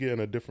money, you get in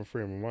a different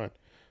frame of mind.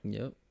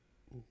 Yep.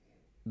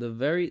 The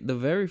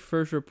very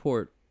first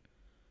report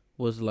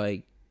was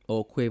like,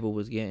 oh, Quavo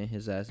was getting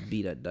his ass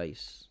beat at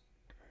dice,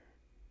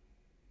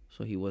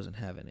 so he wasn't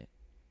having it.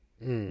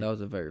 That was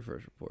the very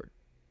first report.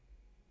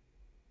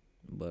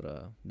 But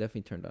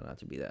definitely turned out not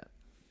to be that.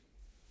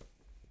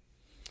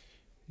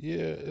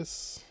 Yeah,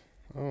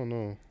 I don't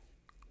know.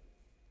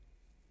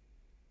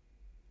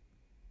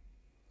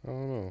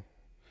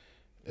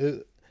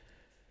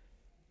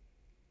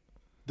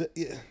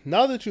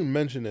 Now that you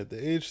mention it,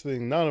 the age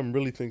thing, now I'm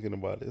really thinking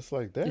about it. It's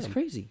like, damn. It's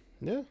crazy.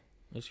 Yeah.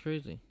 It's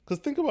crazy. Because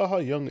think about how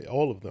young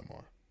all of them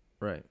are.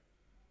 Right.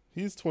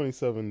 He's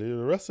 27.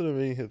 The rest of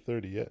them ain't hit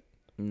 30 yet.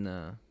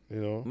 Nah.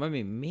 You know? I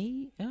mean,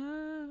 me?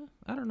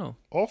 I don't know.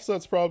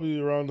 Offset's probably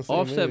around the same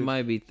Offset age.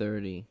 might be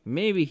 30.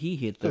 Maybe he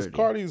hit 30. Because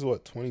Cardi's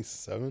what,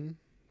 27?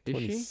 Is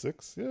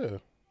 26? She? Yeah.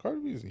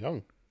 Cardi B's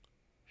young.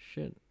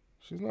 Shit.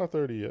 She's not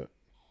 30 yet.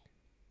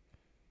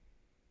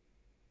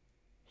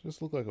 She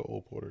just look like an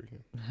old Puerto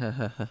Rican.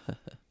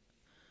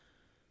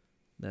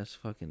 That's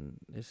fucking...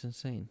 It's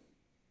insane.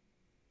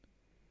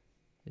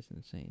 It's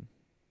insane.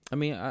 I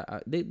mean,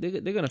 they're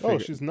gonna figure... Oh,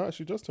 she's not.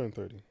 She just turned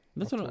 30.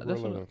 What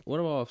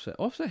about Offset?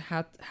 Offset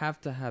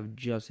have to have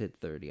just hit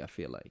 30, I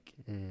feel like.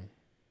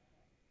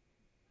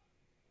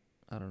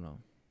 I don't know.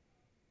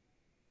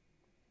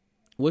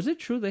 Was it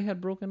true they had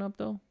broken up,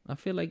 though? I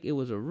feel like it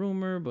was a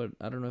rumor, but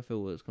I don't know if it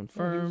was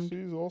confirmed.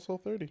 He's also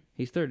 30.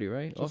 He's 30,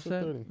 right? Just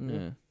Offset? 30,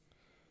 yeah.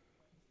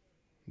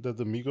 That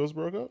the Migos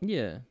broke up?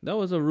 Yeah. That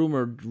was a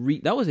rumor.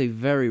 That was a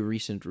very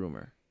recent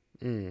rumor.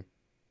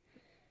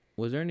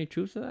 Was there any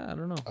truth to that? I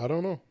don't know. I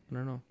don't know. I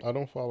don't know. I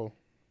don't follow.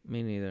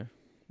 Me neither.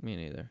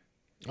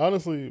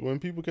 Honestly, when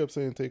people kept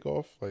saying take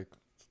off, like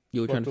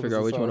you were trying to figure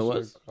out which one it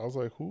was. I was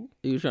like, who?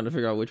 You were trying to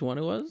figure out which one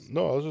it was.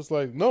 No, I was just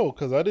like, no,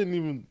 because I didn't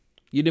even.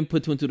 You didn't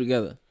put two and two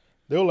together.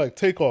 They were like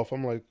take off.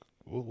 I'm like,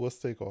 what's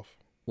take off?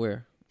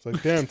 Where? It's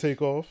like damn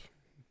take off.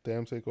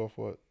 Damn take off.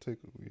 What take?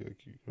 Like,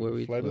 where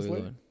we flight is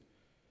late. Going?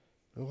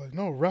 They're like,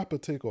 no, rapper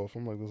Takeoff.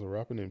 I'm like, there's a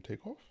rapper named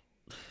Takeoff?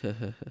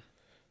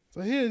 It's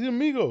like, yeah,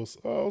 Migos.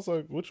 Oh, I was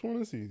like, which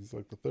one is he? He's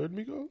like the third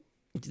Migo?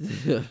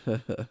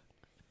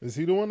 Is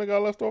he the one that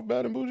got left off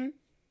Bad and Bougie?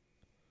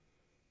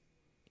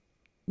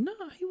 No,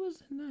 he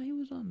was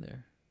on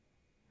there.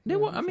 They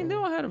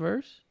all had a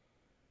verse.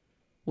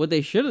 What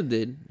they should have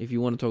did, if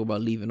you want to talk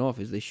about leaving off,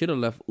 is they should have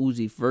left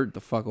Uzi Vert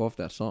the fuck off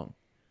that song.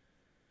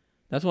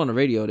 That's why on the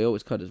radio they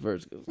always cut his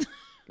verse.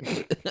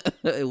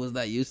 It was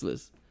that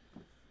useless.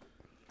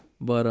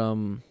 But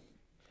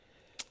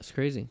it's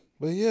crazy.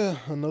 But yeah,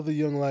 another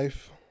young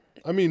life.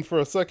 I mean, for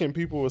a second,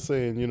 people were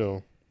saying,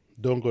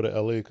 don't go to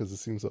LA because it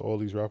seems that all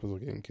these rappers are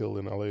getting killed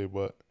in LA.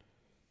 But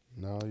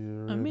now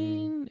you're. I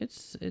mean,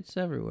 it's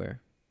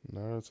everywhere.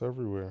 Now it's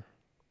everywhere.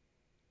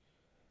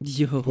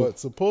 Yo. But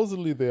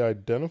supposedly they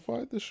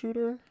identified the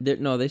shooter.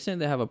 They're saying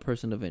they have a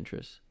person of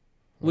interest,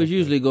 which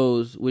usually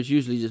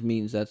just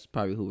means that's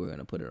probably who we're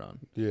gonna put it on.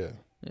 Yeah.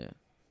 Yeah.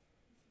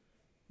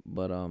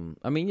 But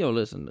I mean,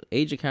 listen,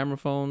 age of camera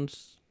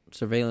phones,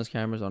 surveillance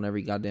cameras on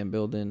every goddamn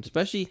building,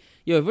 especially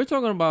if we're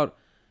talking about,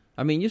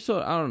 I mean, I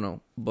don't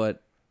know,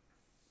 but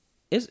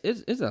it's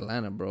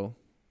Atlanta, bro.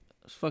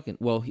 It's fucking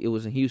it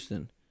was in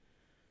Houston.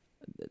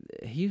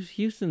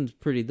 Houston's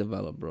pretty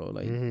developed, bro.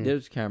 Like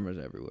there's cameras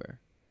everywhere.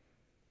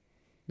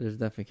 There's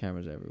definitely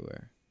cameras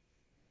everywhere.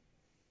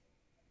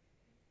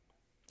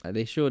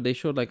 They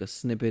showed like a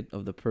snippet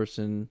of the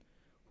person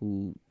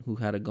who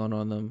had a gun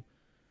on them.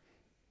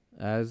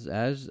 As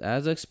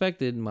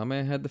expected, my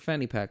man had the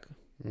fanny pack.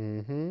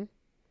 Mm-hmm.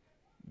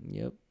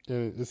 Yep.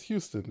 And it's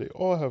Houston. They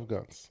all have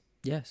guns.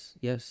 Yes.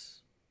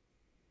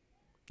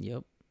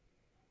 Yep.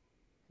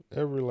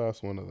 Every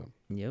last one of them.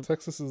 Yep.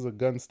 Texas is a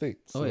gun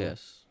state. So. Oh,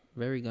 yes.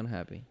 Very gun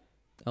happy.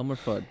 Elmer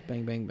Fudd.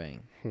 Bang, bang,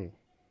 bang.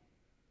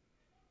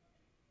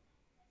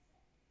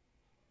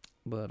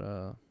 But,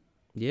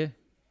 yeah.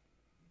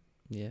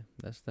 Yeah,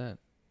 that's that.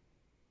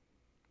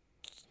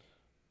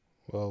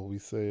 Well, we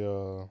say,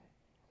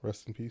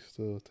 rest in peace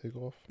to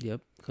Takeoff.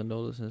 Yep.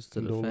 Condolences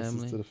to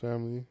the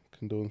family.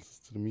 Condolences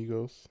to the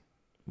Migos.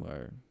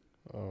 Word.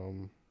 I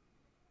mean,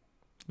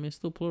 it's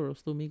still plural.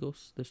 Still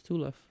Migos. There's two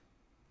left.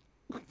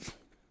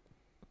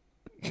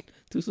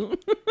 Too soon?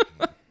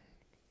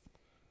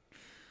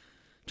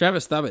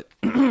 Travis, stop it.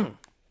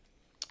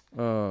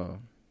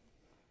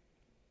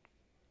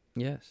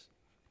 Yes.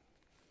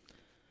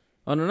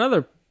 On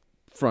another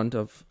front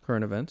of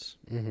current events,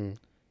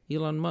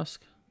 Elon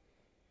Musk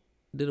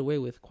did away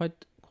with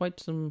quite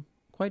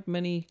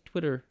many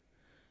Twitter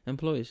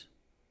employees.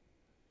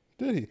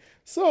 Did he?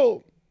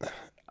 So,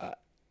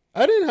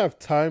 I didn't have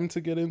time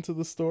to get into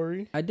the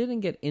story. I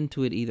didn't get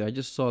into it either. I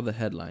just saw the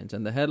headlines,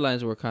 and the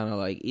headlines were kind of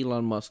like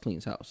Elon Musk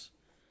cleans house,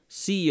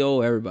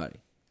 CEO,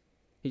 everybody.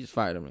 He just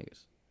fired them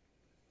niggas.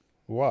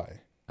 Why?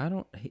 I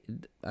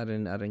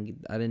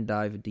didn't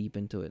dive deep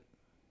into it.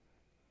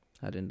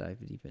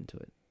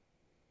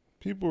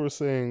 People were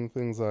saying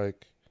things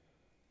like,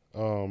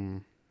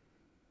 oh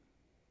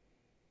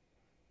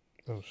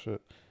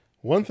shit.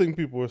 One thing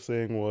people were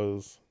saying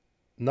was,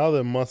 now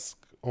that Musk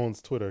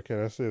owns Twitter,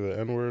 can I say the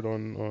N-word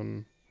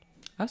on...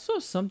 I saw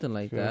something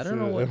like that. I don't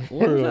know what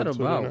was that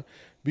about. Now?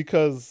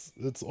 Because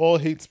it's all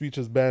hate speech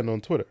is banned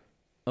on Twitter.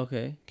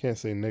 Okay. Can't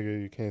say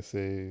nigga, you can't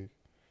say...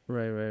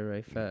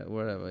 Right. Fat,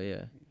 whatever,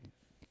 yeah.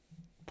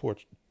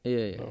 Porch.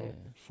 Yeah.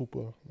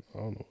 Fupa.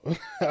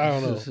 I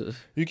don't know.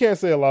 You can't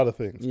say a lot of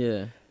things.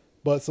 Yeah.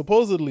 But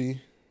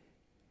supposedly,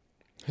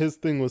 his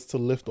thing was to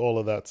lift all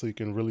of that so he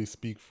can really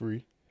speak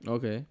free.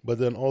 Okay. But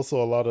then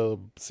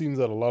also seems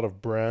that a lot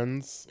of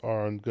brands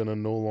are gonna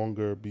no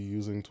longer be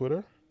using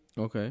Twitter.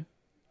 Okay.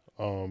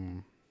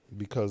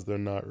 Because they're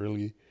not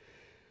really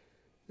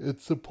in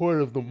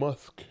support of the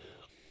Musk.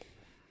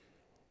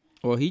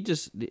 Well, he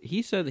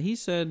said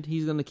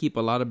he's gonna keep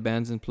a lot of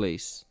bans in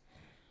place,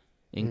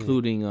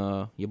 including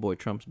your boy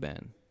Trump's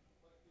ban.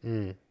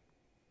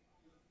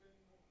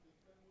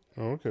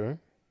 Okay.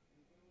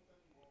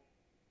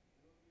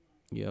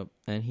 Yep,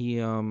 and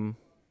he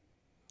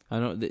I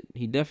know that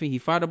he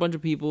fired a bunch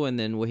of people, and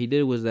then what he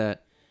did was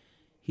that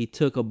he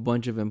took a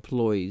bunch of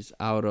employees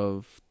out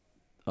of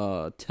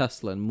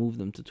Tesla and moved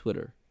them to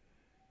Twitter.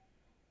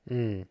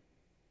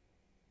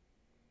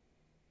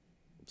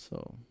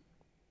 So,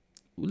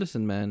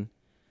 listen, man,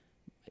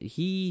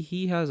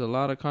 he has a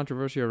lot of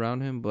controversy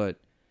around him, but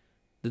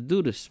the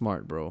dude is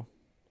smart, bro.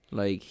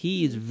 Like,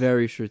 he is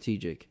very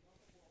strategic.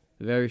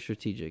 Very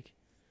strategic.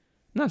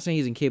 I'm not saying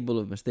he's incapable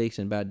of mistakes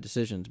and bad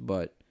decisions,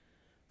 but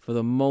for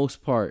the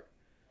most part,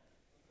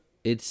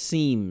 it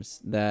seems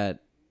that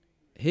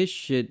his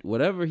shit,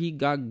 whatever he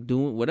got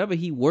doing, whatever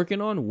he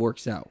working on,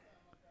 works out.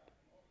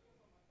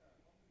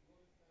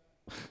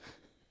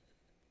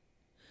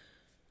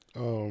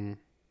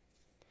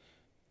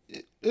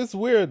 It's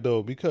weird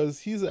though because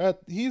he's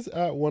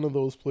at one of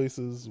those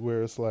places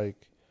where it's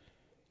like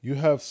you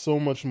have so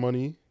much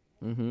money.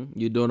 Mm-hmm.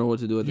 You don't know what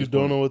to do with it. You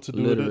don't know what to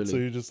do with it, so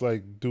you're just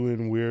like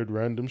doing weird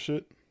random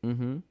shit.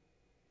 Mm-hmm.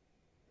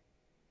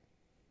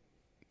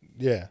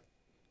 Yeah.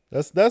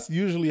 That's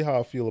usually how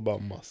I feel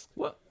about Musk.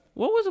 What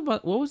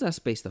was that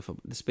space stuff?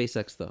 The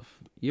SpaceX stuff.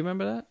 You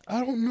remember that?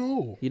 I don't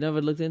know. You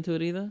never looked into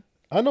it either?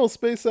 I know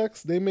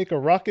SpaceX, they make a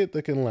rocket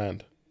that can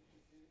land.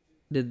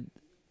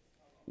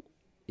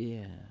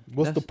 Yeah.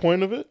 What's the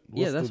point of it?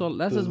 That's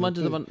as much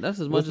as I know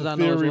as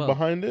well. Theory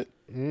behind it?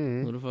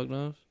 Who the fuck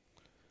knows?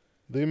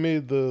 They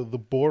made the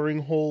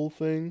boring hole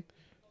thing,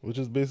 which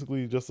is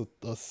basically just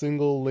a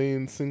single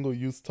lane, single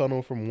use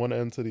tunnel from one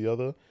end to the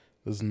other.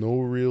 There's no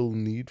real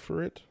need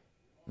for it.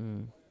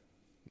 Mm.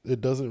 It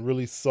doesn't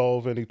really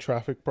solve any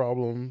traffic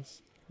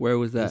problems. Where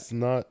was that? It's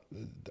not.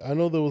 I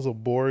know there was a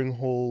boring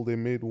hole. They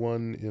made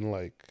one in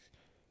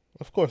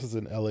of course it's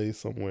in LA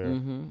somewhere.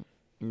 Mm-hmm.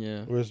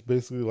 Yeah. Where it's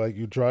basically like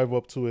you drive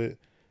up to it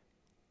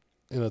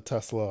in a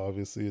Tesla,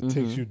 obviously. It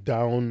takes you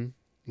down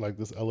like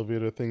this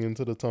elevator thing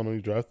into the tunnel.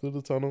 You drive through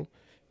the tunnel,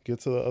 get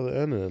to the other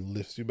end, and it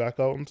lifts you back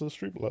out into the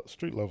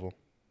street level.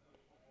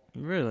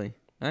 Really?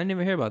 I didn't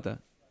even hear about that.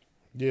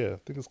 Yeah, I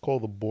think it's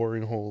called the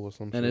boring hole or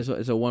something. And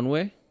it's a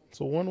one-way? It's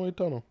a one-way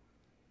tunnel.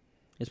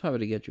 It's probably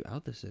to get you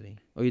out the city.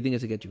 Or you think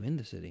it's to get you in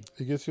the city?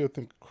 It gets you, I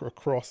think,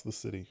 across the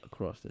city.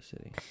 Across the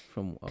city.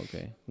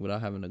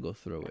 Without having to go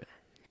through it.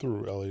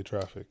 Through LA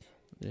traffic.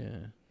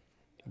 Yeah.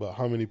 But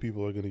how many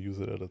people are going to use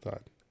it at a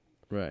time?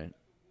 Right.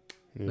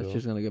 You That's know?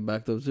 just going to get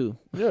backed up too.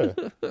 Yeah.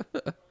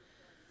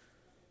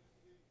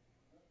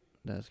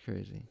 That's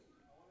crazy.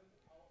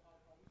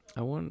 I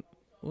don't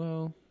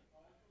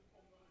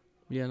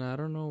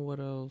know what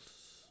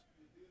else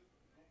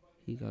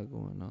he got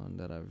going on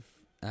that I've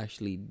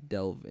actually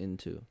delved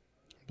into.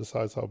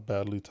 Besides how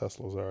badly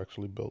Teslas are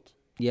actually built.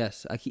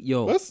 Yes,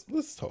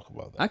 Let's talk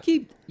about that. I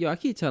keep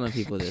telling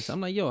people this.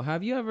 I'm like,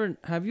 have you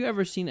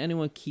ever seen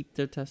anyone keep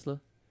their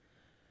Tesla?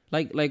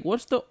 Like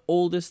what's the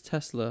oldest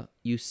Tesla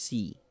you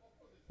see?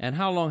 And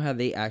how long have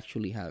they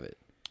actually have it?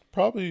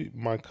 Probably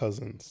my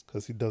cousin's,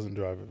 because he doesn't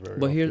drive it very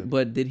often.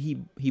 But did he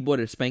bought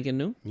it spanking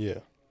new? Yeah.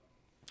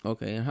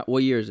 Okay, and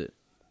what year is it?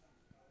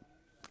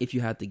 If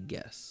you had to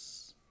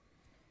guess.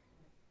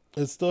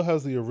 It still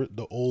has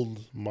the old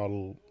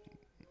Model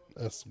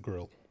S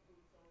grill.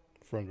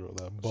 Front grill,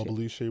 that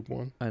bubbly shaped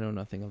one. I know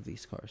nothing of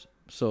these cars.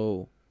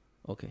 So,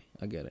 okay,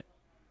 I get it.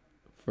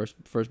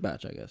 First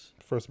batch, I guess.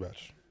 First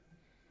batch,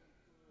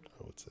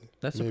 I would say.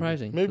 That's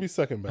surprising. Maybe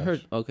second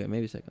batch.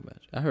 Maybe second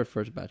batch. I heard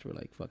first batch were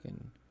like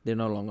fucking, they're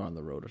no longer on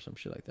the road or some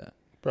shit like that.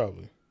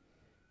 Probably.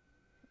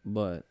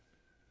 But,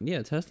 yeah,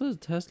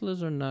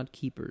 Teslas are not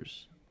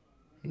keepers.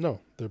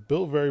 No, they're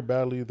built very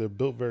badly. They're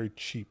built very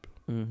cheap.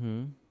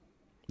 Mm-hmm.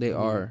 They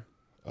are.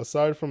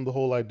 Aside from the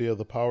whole idea of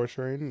the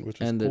powertrain,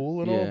 which is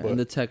cool and all, but and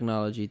the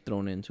technology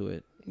thrown into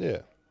it.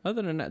 Yeah.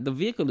 Other than that, the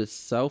vehicle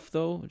itself,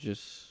 though,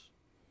 just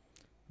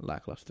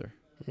lackluster.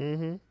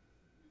 Mm-hmm.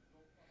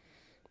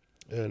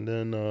 And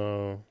then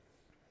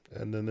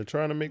they're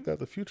trying to make that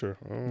the future.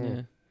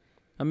 Yeah.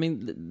 I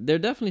mean, they're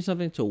definitely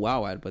something to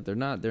wow at, but they're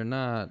not.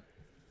 I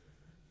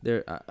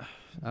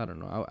don't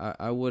know.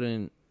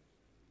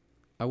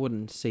 I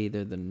wouldn't say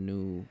they're the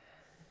new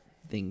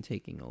thing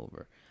taking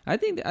over. I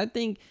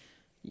think,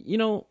 you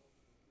know,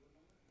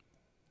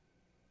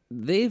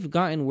 they've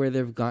gotten where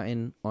they've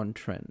gotten on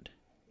trend.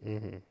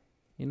 Mm-hmm.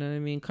 You know what I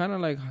mean? Kind of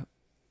like,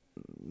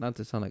 not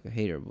to sound like a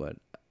hater, but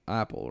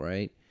Apple,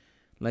 right?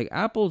 Like,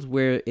 Apple's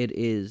where it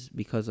is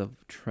because of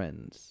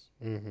trends.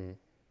 Mm-hmm.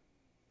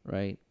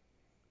 Right?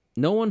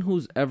 No one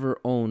who's ever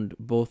owned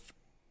both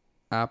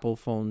Apple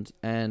phones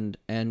and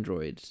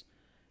Androids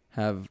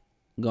have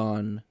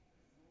gone,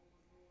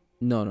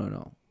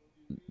 no.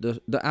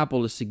 The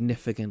Apple is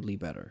significantly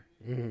better.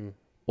 Mm-hmm.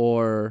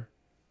 Or,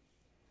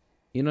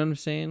 you know what I'm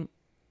saying?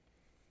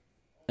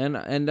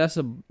 And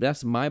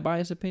that's my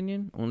biased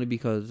opinion, only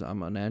because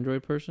I'm an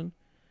Android person,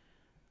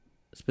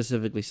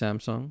 specifically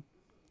Samsung.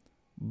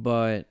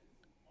 But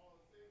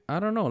I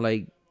don't know,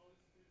 like,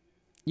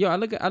 I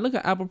look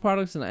at Apple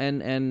products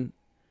and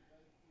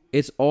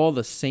it's all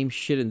the same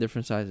shit in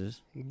different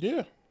sizes.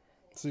 Yeah.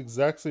 It's the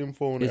exact same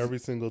phone every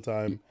single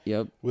time.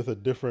 Yep. With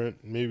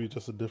maybe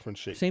just a different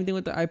shape. Same thing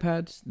with the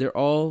iPads. They're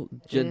all,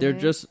 they're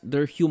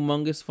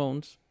humongous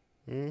phones.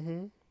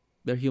 Mm-hmm.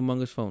 They're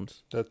humongous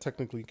phones that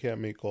technically can't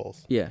make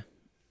calls. Yeah.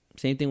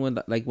 Same thing when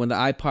the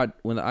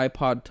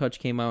iPod Touch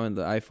came out and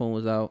the iPhone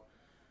was out.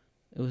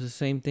 It was the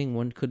same thing.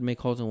 One could make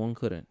calls and one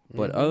couldn't.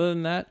 But other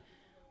than that,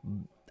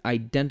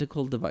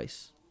 identical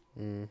device.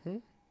 Mm-hmm.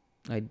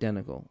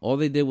 Identical. All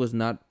they did was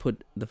not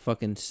put the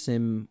fucking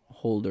SIM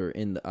holder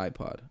in the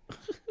iPod.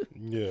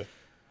 Yeah.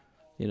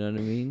 You know what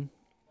I mean?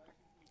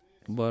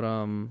 But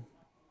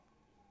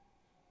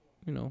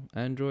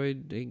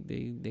Android,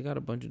 they got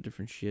a bunch of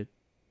different shit.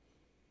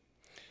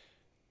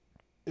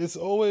 It's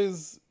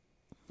always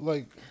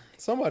like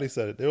somebody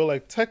said it. They were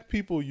like, tech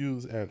people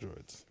use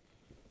Androids.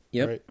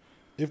 Yep. Right?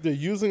 If they're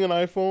using an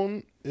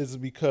iPhone, it's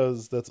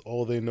because that's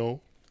all they know.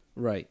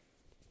 Right.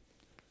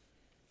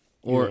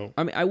 Or, you know?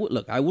 I mean,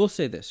 I will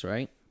say this,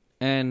 right?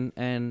 And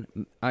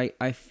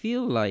I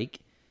feel like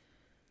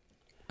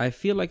I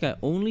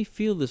only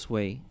feel this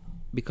way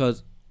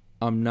because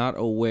I'm not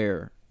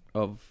aware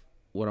of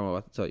what I'm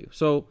about to tell you.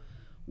 So,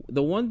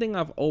 the one thing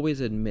I've always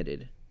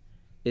admitted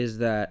is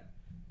that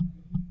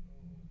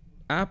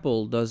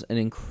Apple does an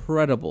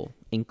incredible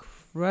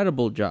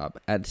job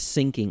at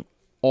syncing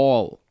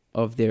all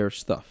of their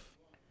stuff.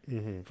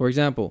 Mm-hmm. For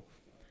example,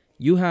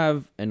 you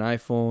have an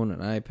iPhone, an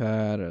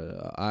iPad,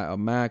 a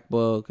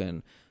MacBook,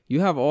 and you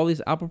have all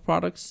these Apple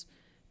products,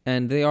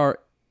 and they are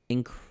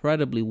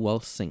incredibly well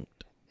synced,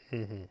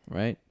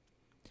 right?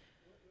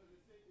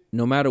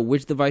 No matter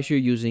which device you're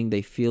using,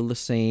 they feel the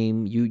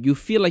same. You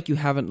feel like you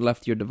haven't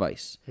left your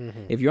device.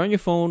 Mm-hmm. If you're on your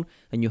phone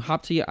and you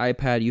hop to your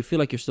iPad, you feel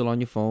like you're still on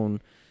your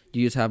phone.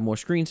 You just have more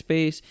screen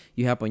space.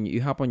 You hop on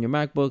your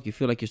MacBook. You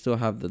feel like you still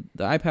have the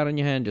iPad on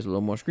your hand, just a little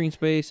more screen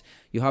space.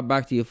 You hop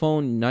back to your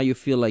phone. Now you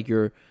feel like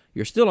you're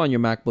still on your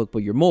MacBook,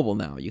 but you're mobile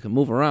now. You can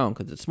move around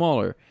because it's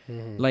smaller.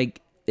 Mm-hmm.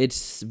 Like,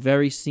 it's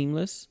very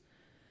seamless.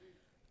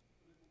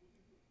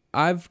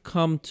 I've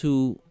come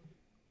to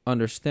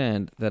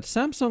understand that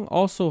Samsung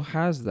also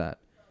has that.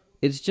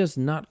 It's just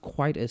not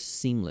quite as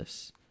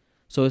seamless.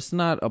 So it's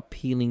not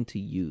appealing to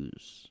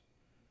use.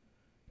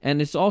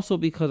 And it's also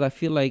because I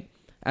feel like,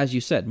 as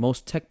you said,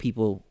 most tech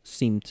people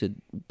seem to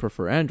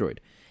prefer Android.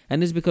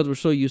 And it's because we're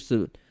so used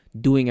to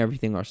doing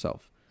everything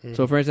ourselves. Mm-hmm.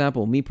 So, for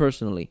example, me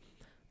personally,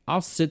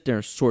 I'll sit there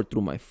and sort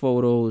through my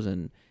photos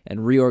and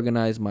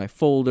reorganize my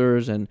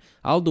folders, and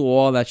I'll do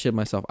all that shit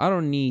myself. I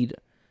don't need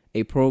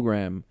a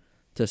program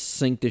to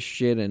sync this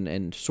shit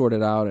and sort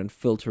it out and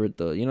filter it,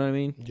 you know what I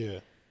mean? Yeah.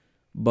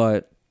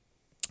 But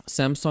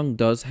Samsung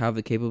does have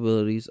the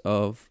capabilities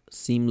of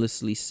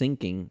seamlessly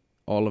syncing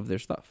all of their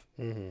stuff.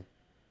 Mm-hmm.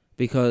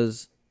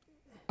 Because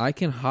I've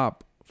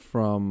hopped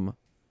from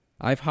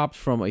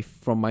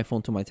my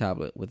phone to my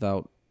tablet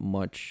without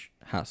much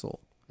hassle.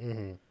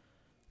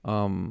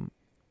 Mm-hmm.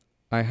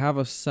 I have a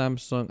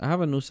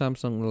new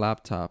Samsung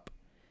laptop,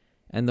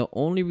 and the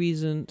only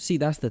reason,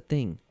 that's the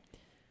thing.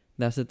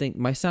 My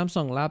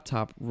Samsung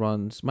laptop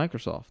runs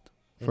Microsoft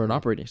for an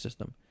operating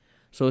system,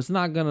 so it's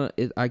not gonna.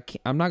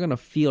 I'm not gonna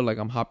feel like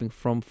I'm hopping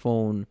from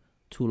phone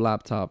to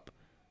laptop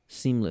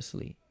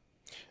seamlessly.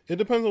 It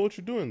depends on what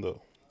you're doing,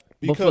 though.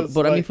 Because,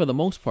 but I mean, for the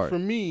most part, for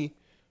me,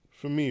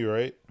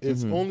 right,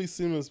 it's only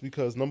seamless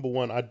because, number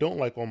one, I don't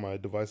like all my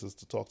devices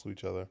to talk to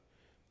each other.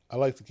 I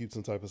like to keep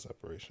some type of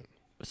separation.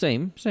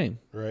 Same.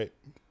 Right.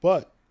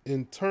 But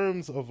in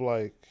terms of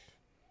like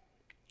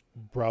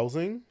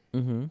browsing,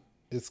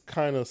 it's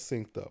kind of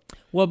synced up.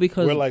 Well,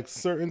 because where like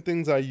certain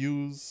things I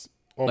use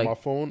on my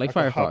phone, like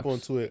I Firefox. can hop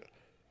onto it.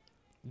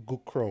 Google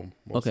Chrome.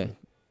 Mostly. Okay.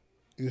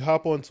 You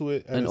hop onto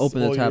it and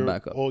open the tab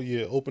back up. Oh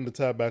yeah, open the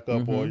tab back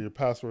up, or your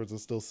passwords are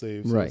still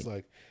saved. So it's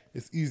like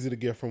it's easy to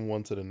get from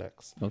one to the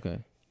next. Okay.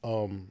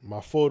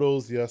 My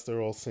photos, yes,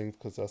 they're all synced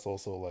because that's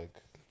also like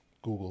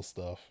Google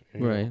stuff.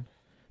 Right. Know?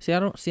 I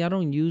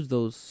don't use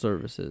those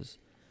services.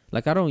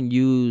 Like, I don't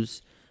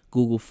use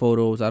Google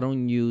Photos. I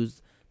don't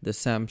use the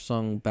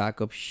Samsung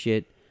backup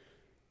shit.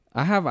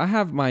 I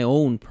have my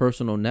own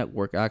personal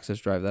network access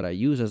drive that I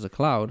use as a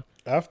cloud.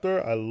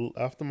 After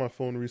my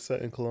phone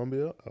reset in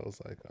Colombia, I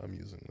was like, I'm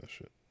using this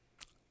shit.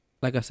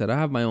 Like I said, I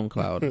have my own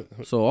cloud.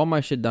 So all my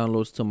shit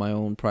downloads to my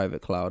own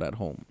private cloud at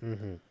home.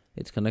 Mm-hmm.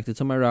 It's connected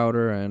to my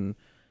router, and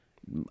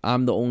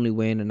I'm the only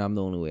way in and I'm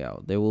the only way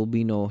out. There will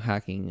be no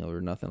hacking or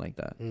nothing like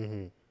that.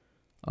 Mm-hmm.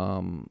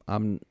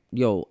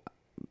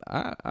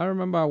 I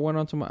remember I went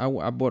onto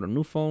I bought a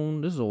new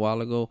phone. This is a while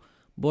ago.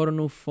 Bought a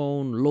new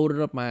phone, loaded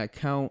up my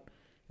account,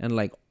 and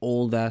like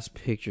old ass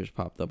pictures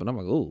popped up, and I'm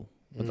like, "Ooh,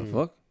 what the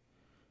fuck?"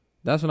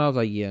 That's when I was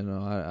like, "Yeah,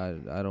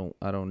 no,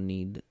 I don't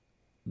need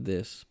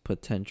this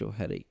potential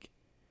headache."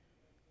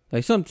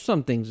 Like some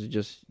things,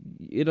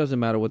 it doesn't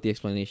matter what the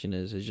explanation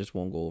is, it just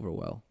won't go over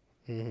well.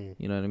 Mm-hmm.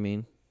 You know what I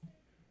mean?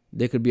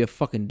 There could be a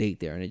fucking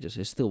date there, and it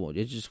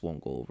just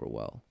won't go over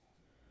well.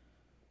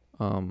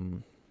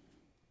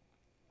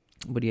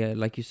 But yeah,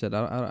 like you said,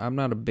 I'm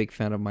not a big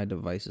fan of my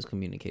devices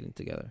communicating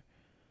together.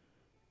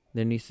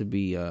 There needs to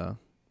be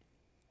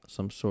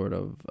some sort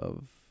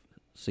of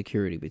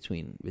security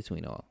between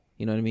all.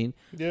 You know what I mean?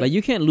 Yeah. Like,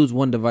 you can't lose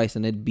one device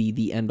and it be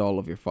the end all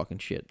of your fucking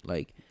shit.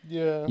 Like,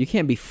 yeah, you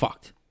can't be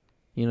fucked.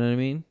 You know what I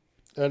mean?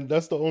 And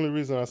that's the only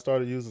reason I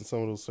started using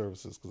some of those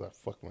services, because I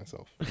fucked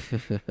myself.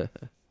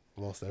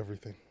 Lost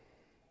everything.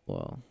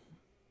 Well,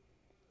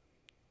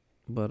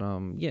 but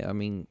yeah, I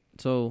mean,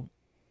 so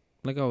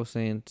like I was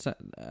saying,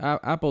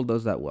 Apple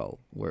does that well,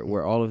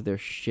 where all of their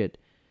shit,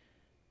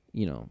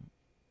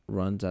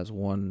 runs as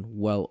one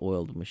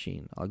well-oiled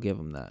machine. I'll give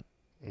them that.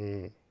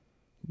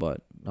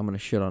 But I'm gonna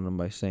shit on them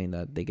by saying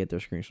that they get their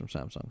screens from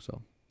Samsung.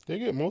 So they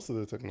get most of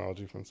their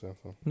technology from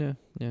Samsung. Yeah.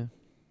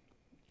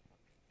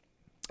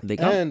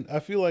 And I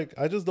feel like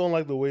I just don't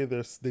like the way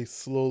they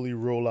slowly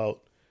roll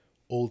out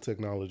old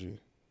technology.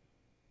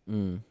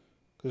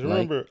 Because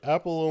remember,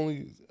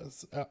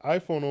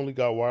 iPhone only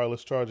got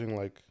wireless charging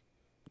like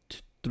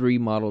 3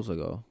 models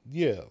ago.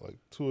 Yeah, like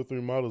 2 or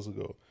 3 models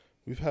ago.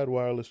 we've had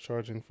wireless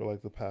charging for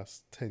like the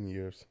past 10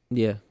 years.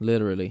 Yeah,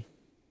 literally.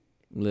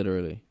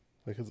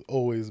 Like it's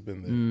always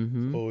been there.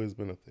 Mm-hmm. It's always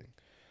been a thing.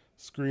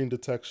 Screen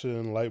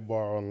detection, light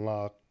bar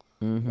unlock,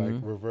 Mm-hmm.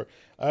 like reverse.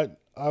 I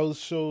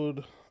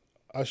showed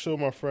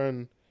my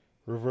friend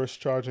reverse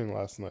charging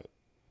last night.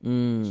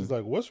 She's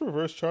like, "What's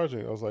reverse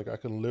charging?" I was like, "I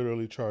can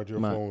literally charge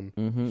your phone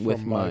from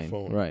with my mine.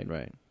 phone."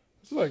 Right.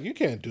 She's like, "You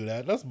can't do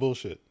that. That's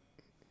bullshit."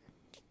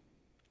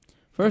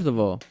 First of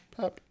all,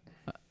 Pap.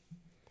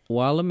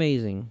 while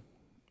amazing,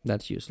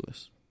 that's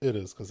useless. It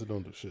is because it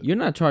don't do shit. You're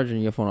not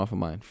charging your phone off of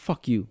mine.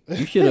 Fuck you.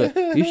 You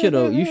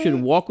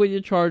should walk with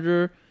your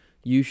charger.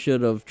 You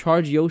should have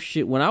charged your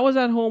shit. When I was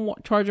at home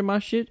charging my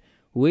shit,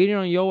 waiting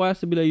on your ass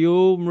to be like,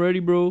 "Yo, I'm ready,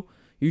 bro."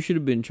 You should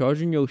have been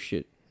charging your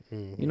shit.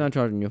 You're not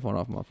charging your phone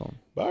off my phone.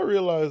 But I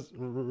realized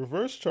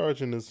reverse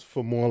charging is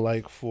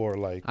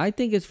I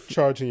think it's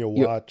charging your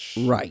watch,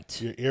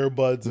 right? Your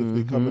earbuds if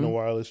they come in a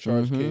wireless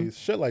charge case,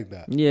 shit like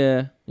that.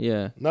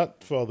 Yeah.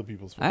 Not for other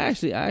people's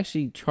phones. I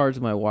actually charged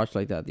my watch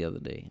like that the other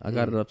day. I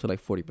got it up to like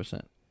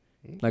 40%.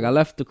 Like I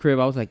left the crib,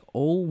 I was like,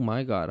 "Oh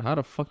my god, how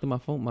the fuck did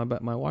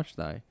my watch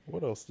die?"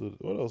 What else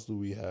do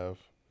we have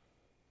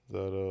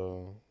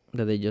that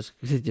they just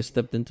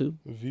stepped into?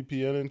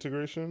 VPN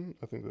integration.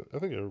 I think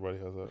everybody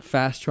has that.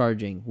 Fast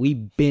charging.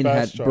 We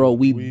had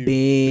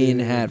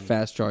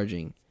fast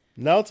charging.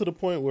 Now to the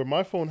point where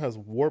my phone has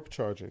warp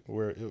charging,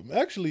 where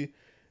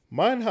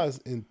mine has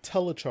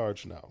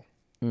IntelliCharge now,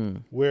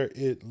 where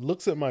it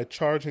looks at my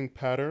charging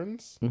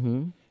patterns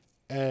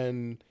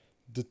and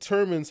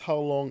determines how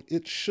long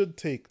it should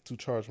take to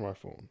charge my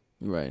phone.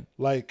 Right.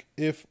 Like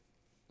it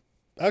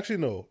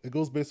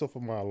goes based off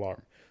of my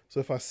alarm. So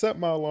if I set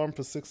my alarm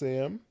for 6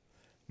 a.m.,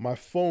 my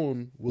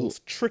phone will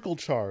trickle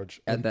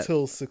charge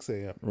until 6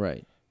 a.m.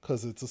 Right.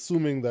 Because it's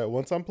assuming that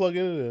once I'm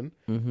plugging it in,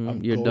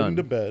 I'm You're going done.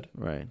 to bed.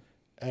 Right.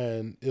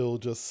 And it'll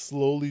just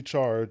slowly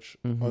charge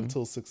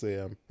until 6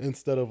 a.m.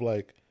 instead of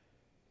like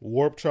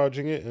warp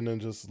charging it and then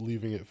just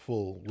leaving it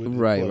full.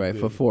 Right,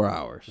 for 4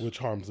 hours. Which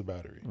harms the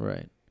battery.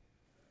 Right.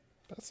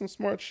 That's some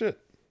smart shit.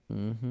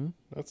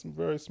 That's some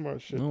very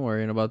smart shit. Don't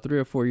worry. In about 3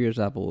 or 4 years,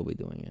 Apple will be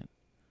doing it.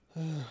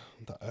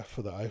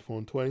 For the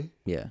iPhone 20?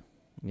 Yeah.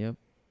 Yep.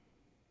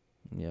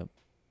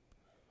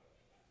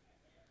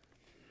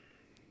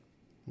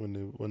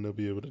 When they'll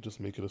be able to just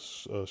make it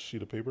a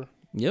sheet of paper?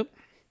 Yep.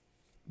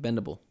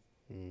 Bendable.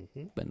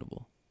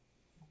 Bendable.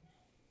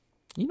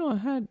 You know,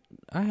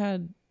 I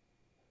had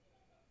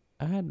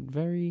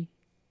very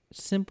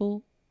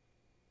simple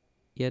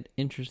yet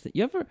interesting.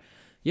 You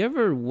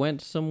ever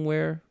went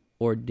somewhere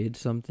or did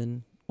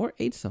something or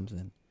ate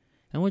something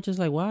and we're just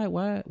like, why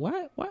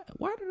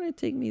did it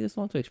take me this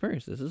long to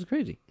experience this? This is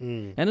crazy.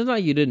 And it's not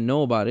like you didn't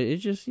know about it.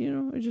 It's just,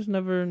 it just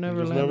never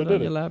landed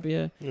on your lap.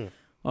 Yeah.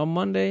 On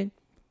Monday.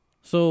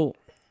 So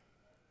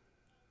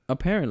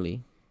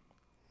apparently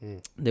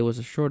there was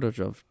a shortage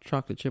of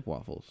chocolate chip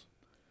waffles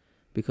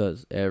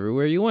because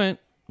everywhere you went,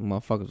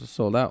 motherfuckers were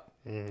sold out.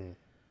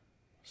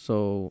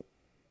 So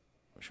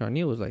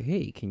Charnel was like,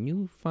 "Hey, can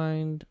you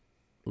find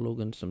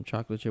Logan some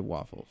chocolate chip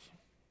waffles?"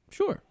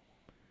 Sure.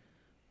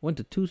 Went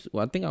to two.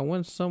 Well, I think I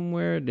went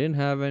somewhere, didn't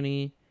have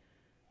any.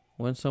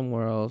 Went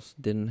somewhere else,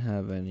 didn't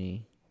have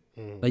any.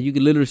 Like you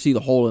could literally see the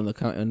hole in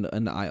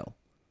the aisle.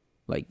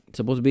 Like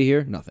supposed to be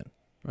here, nothing.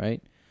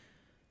 Right.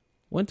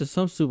 Went to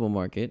some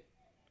supermarket,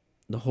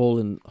 the hole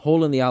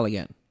in the aisle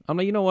again. I'm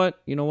like, you know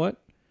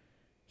what?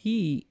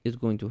 He is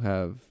going to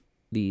have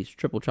these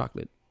triple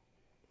chocolate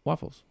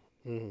waffles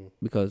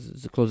because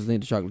it's the closest thing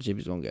to chocolate chip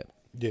he's gonna get.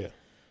 Yeah.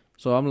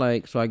 So I'm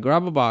like, I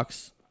grab a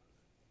box.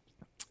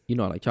 I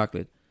like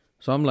chocolate.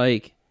 So I'm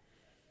like,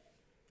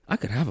 I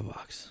could have a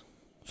box.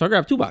 So I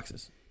grabbed 2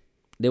 boxes.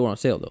 They were on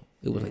sale though.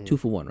 It was like 2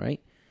 for 1,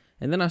 right?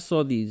 And then I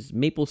saw these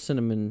maple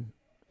cinnamon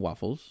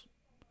waffles.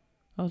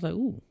 I was like,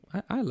 ooh,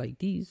 I like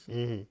these.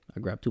 I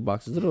grabbed 2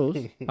 boxes of those.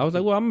 I was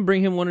like, well, I'm gonna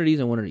bring him one of these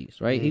and one of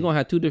these, right? He's gonna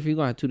have 2 different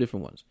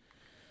ones.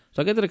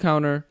 So I get to the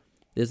counter.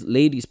 This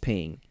lady's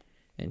paying,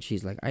 and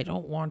she's like, I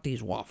don't want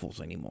these waffles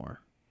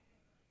anymore.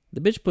 The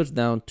bitch puts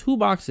down 2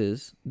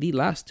 boxes, the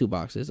last 2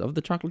 boxes of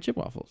the chocolate chip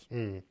waffles.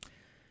 And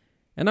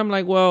I'm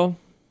like, well,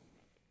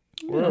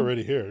 we're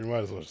already here. You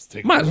might as well just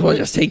take.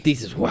 Just take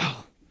these as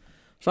well.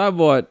 So I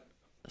bought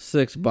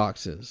 6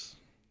 boxes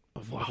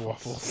of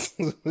waffles.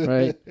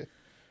 Right.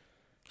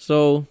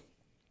 So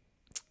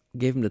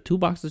gave him the 2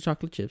 boxes of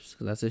chocolate chips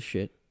because that's his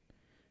shit.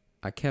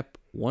 I kept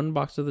 1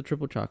 box of the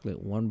triple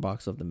chocolate, 1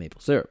 box of the maple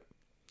syrup.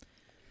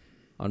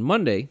 On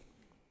Monday,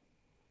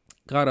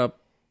 got up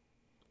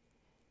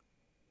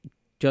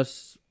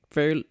just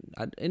fairly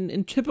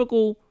in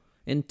typical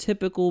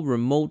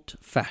remote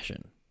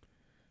fashion.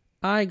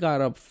 I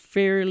got up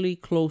fairly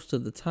close to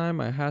the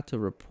time I had to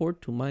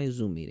report to my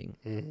Zoom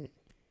meeting.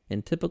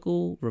 In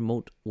typical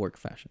remote work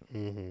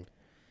fashion.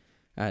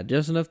 I had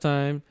just enough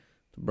time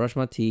to brush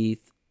my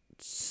teeth,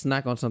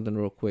 snack on something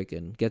real quick,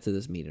 and get to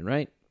this meeting,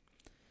 right?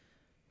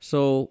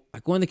 So I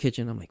go in the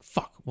kitchen. I'm like,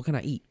 fuck, what can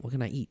I eat?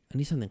 I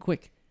need something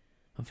quick.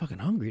 I'm fucking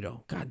hungry,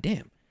 though. God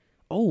damn.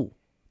 Oh,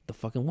 the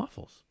fucking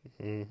waffles.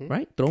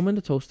 Right? Throw them in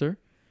the toaster.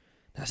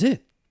 That's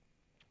it.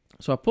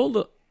 So I pulled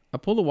the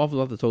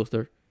waffles out the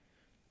toaster,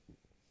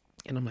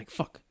 and I'm like,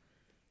 fuck,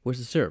 where's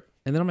the syrup?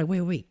 And then I'm like,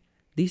 wait,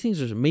 these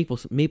things are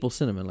maple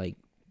cinnamon. Like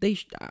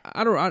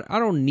I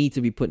don't need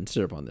to be putting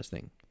syrup on this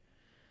thing.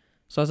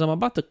 So as I'm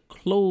about to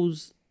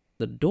close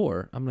the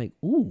door, I'm like,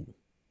 ooh,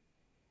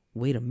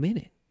 wait a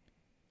minute,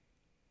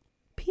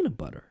 peanut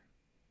butter.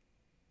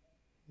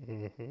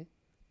 Mm-hmm.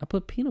 I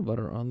put peanut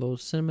butter on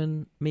those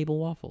cinnamon maple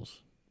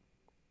waffles.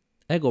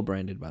 Eggo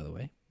branded, by the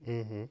way.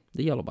 Mm-hmm.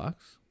 The yellow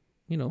box,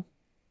 Lego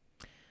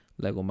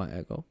my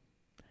Eggo.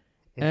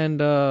 And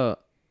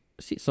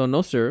so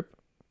no syrup,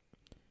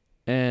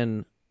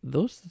 and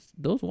those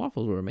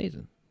waffles were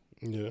amazing.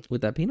 Yeah,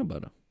 with that peanut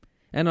butter.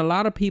 And a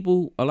lot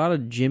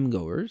of gym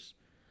goers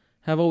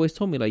have always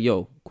told me, like,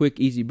 yo, quick,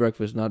 easy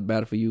breakfast, not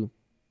bad for you.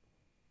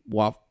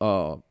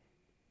 Whole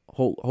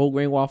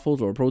grain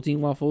waffles or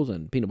protein waffles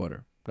and peanut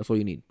butter. That's all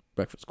you need.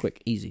 Breakfast,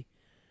 quick, easy.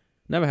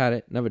 Never had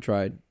it, never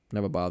tried,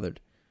 never bothered.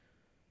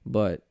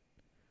 But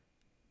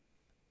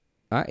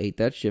I ate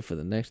that shit for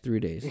the next 3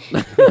 days.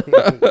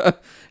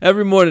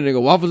 Every morning, they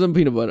go waffles and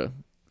peanut butter.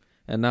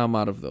 And now I'm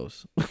out of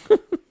those.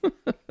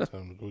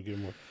 Time to go get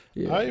more.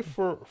 Yeah. I,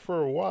 for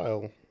a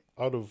while,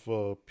 out of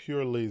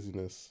pure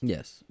laziness.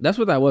 Yes. That's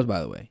what that was,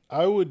 by the way.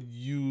 I would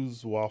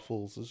use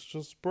waffles as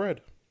just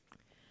bread.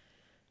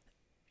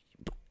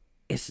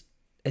 It's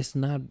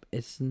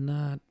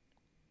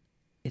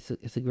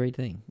a great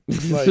thing.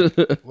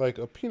 like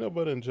a peanut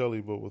butter and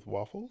jelly, but with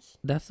waffles.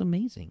 That's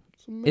amazing.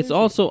 It's amazing. It's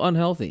also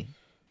unhealthy.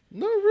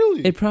 Not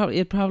really. It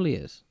probably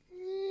is.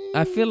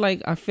 I feel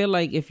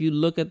like if you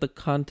look at the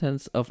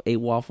contents of a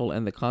waffle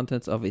and the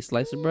contents of a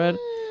slice of bread,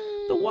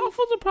 the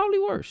waffles are probably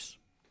worse.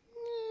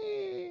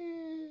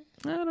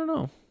 I don't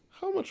know.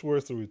 How much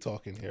worse are we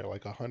talking here?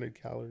 Like 100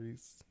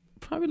 calories?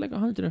 Probably like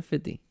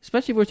 150.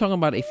 Especially if we're talking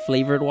about a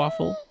flavored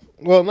waffle.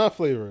 Well, not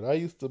flavored. I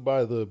used to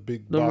buy the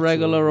big box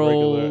regular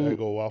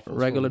Eggo waffles.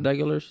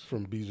 Regulars?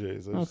 From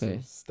BJ's. I used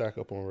to stack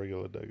up on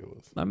regular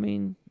Degulars. I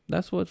mean,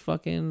 that's what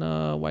fucking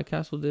White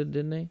Castle did,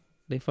 didn't they?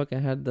 They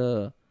fucking had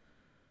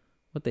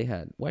what they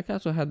had. White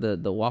Castle had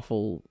the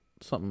waffle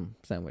something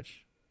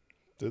sandwich.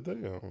 Did they?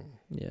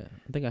 Yeah,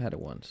 I think I had it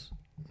once.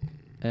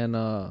 And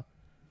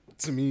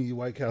to me,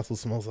 White Castle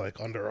smells like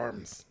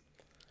underarms.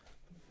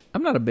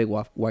 I'm not a big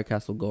White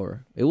Castle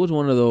goer. It was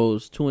one of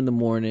those 2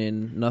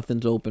 a.m,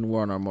 nothing's open,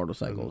 we're on our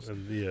motorcycles.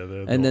 And they're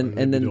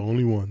the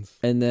only ones.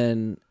 And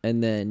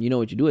then you know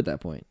what you do at that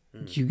point?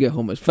 You get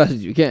home as fast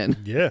as you can.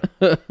 Yeah.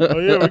 Oh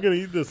yeah, we're gonna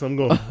eat this. I'm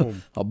going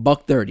home.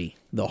 $1.30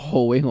 the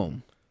whole way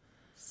home.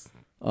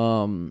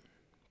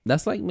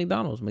 That's like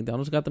McDonald's.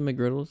 McDonald's got the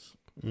McGriddles.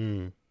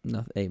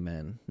 Nothing. Hey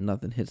man,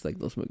 nothing hits like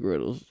those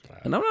McGriddles.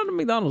 And I'm not a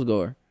McDonald's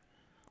goer,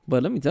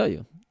 but let me tell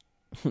you,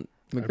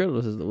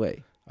 McGriddles is the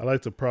way. I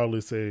like to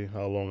proudly say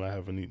how long I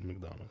haven't eaten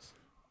McDonald's.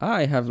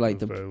 I'd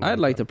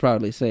like to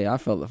proudly say I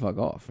fell the fuck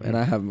off, and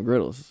I have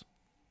McGriddles.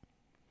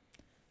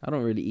 I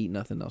don't really eat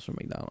nothing else from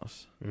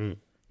McDonald's,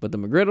 but the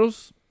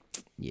McGriddles,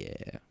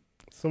 yeah.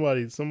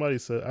 Somebody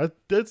said, I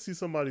did see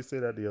somebody say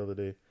that the other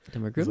day. The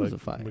McGriddles are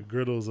fire.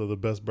 McGriddles are the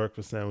best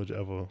breakfast sandwich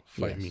ever.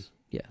 Fight me.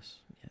 Yes.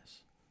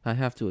 I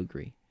have to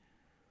agree.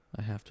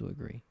 Because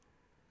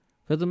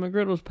the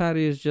McGriddles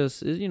patty is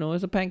just,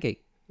 it's a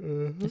pancake.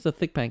 Mm-hmm. It's a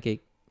thick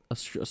pancake. A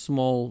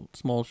small,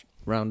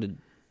 rounded,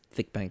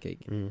 thick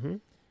pancake. Mm-hmm.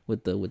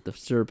 With the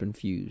syrup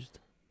infused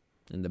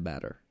in the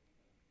batter.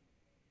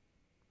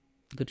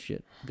 Good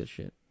shit.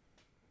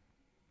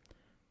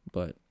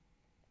 But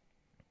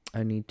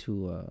I need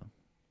to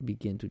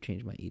begin to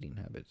change my eating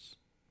habits.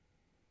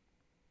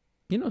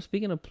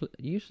 Speaking of,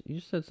 you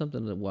said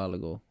something a while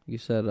ago. You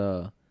said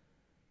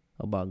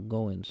about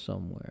going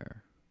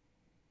somewhere.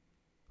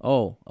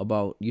 Oh,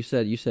 you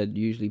said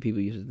usually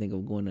people used to think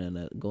of going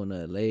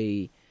to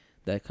LA,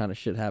 that kind of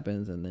shit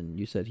happens, and then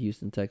you said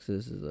Houston,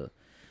 Texas is a.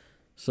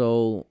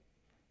 So,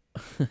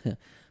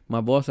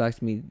 my boss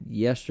asked me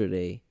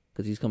yesterday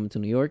because he's coming to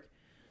New York.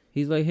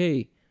 He's like,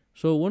 "Hey,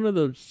 so one of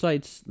the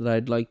sites that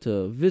I'd like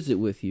to visit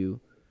with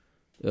you,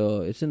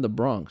 it's in the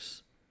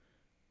Bronx.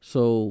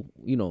 So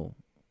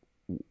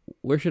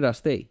where should I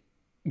stay?"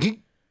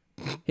 He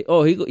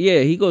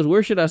goes,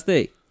 "Where should I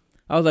stay?"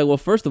 I was like, "Well,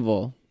 first of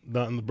all,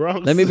 not in the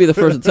Bronx. Let me be the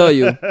first to tell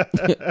you,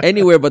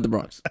 anywhere but the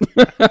Bronx."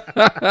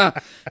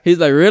 He's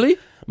like, "Really?"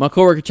 My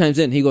coworker chimes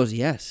in. He goes,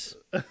 "Yes,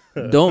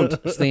 don't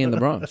stay in the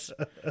Bronx."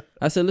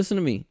 I said, "Listen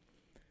to me.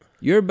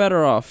 You're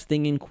better off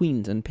staying in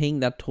Queens and paying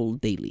that toll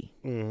daily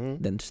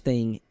than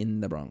staying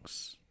in the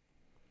Bronx."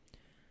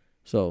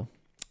 So,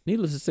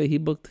 needless to say, he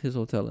booked his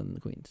hotel in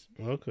the Queens.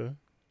 Okay.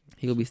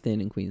 He'll be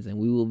staying in Queens, and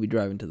we will be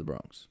driving to the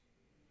Bronx.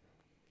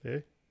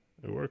 Hey,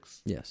 it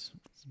works. Yes.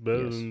 It's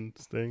better than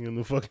staying in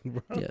the fucking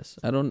Bronx. Yes.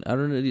 I don't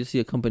really see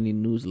a company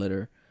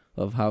newsletter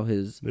of how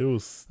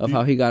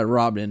how he got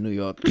robbed in New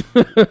York.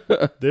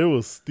 They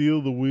will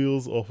steal the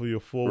wheels off of your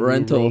four-wheel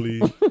rental.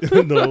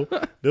 No,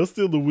 they'll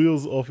steal the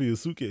wheels off of your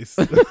suitcase.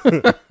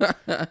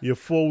 Your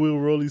four-wheel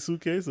rolly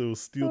suitcase, they will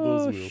steal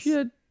those wheels.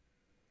 Shit.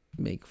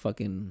 Make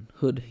fucking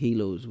hood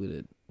halos with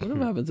it.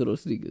 Whatever happened to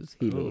those sneakers?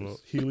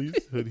 Halos.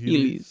 Heelys? Hood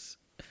Heelys?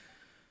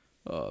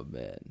 Oh,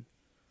 man.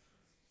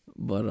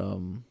 But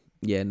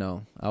yeah,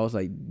 no. I was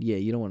like, yeah,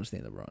 you don't want to stay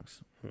in the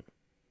Bronx.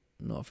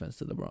 No offense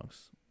to the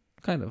Bronx.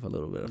 Kind of a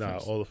little bit of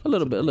offense. All offense a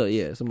little,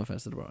 yeah, some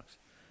offense to the Bronx.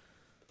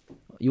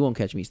 You won't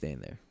catch me staying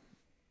there.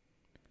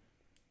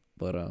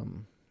 But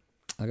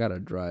I gotta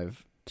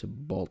drive to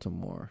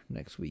Baltimore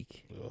next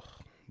week. Ugh,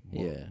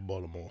 yeah,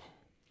 Baltimore.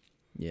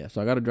 Yeah,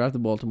 so I gotta drive to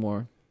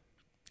Baltimore.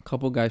 A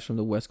couple guys from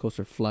the West Coast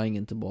are flying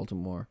into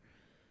Baltimore.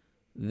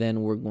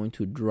 Then we're going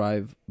to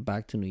drive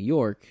back to New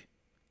York,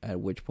 at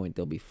which point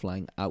they'll be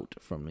flying out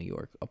from New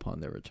York upon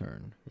their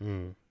return.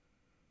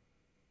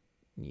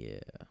 Yeah.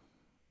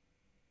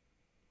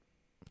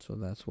 So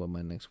that's what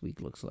my next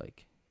week looks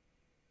like.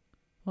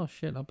 Oh,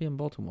 shit. I'll be in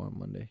Baltimore on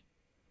Monday.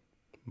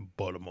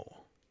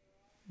 Baltimore.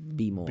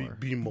 Be more.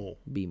 Be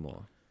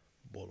more.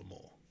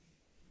 Baltimore.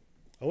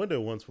 I went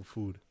there once for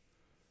food.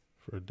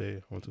 For a day.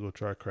 I went to go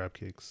try crab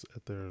cakes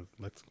at their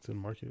Lexington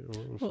Market or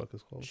whatever the fuck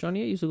it's called.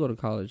 Shawnee used to go to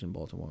college in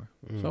Baltimore.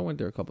 So I went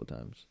there a couple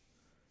times.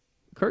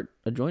 Kurt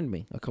joined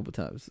me a couple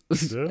times.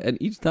 Yeah? And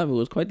each time it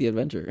was quite the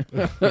adventure.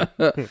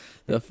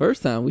 The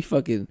first time we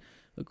fucking,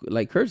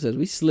 like Kurt says,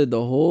 we slid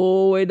the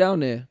whole way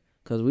down there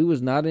because we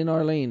was not in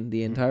our lane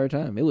the entire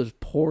time. It was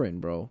pouring,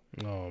 bro.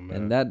 Oh,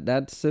 man. And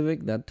that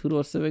Civic, that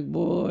two-door Civic,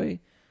 boy,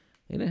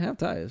 it didn't have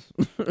tires.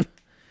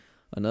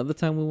 Another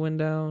time we went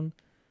down,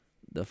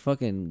 the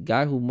fucking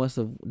guy who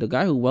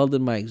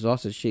welded my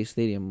exhaust at Shea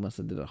Stadium must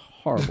have did a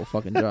horrible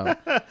fucking job.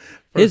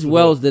 His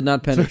welds did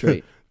not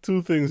penetrate.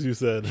 Two things you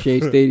said. Shea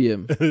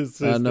Stadium.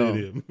 I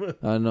know.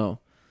 I know.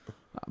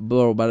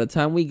 Bro, by the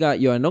time we got,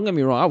 and don't get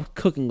me wrong, I was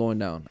cooking going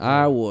down.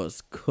 I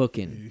was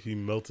cooking. He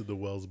melted the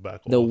wells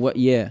back off.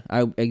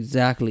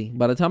 Exactly.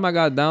 By the time I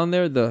got down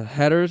there, the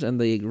headers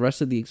and the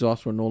rest of the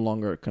exhaust were no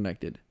longer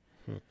connected.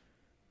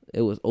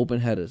 It was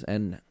open headers.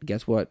 And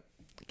guess what?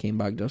 It came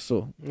back just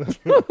so.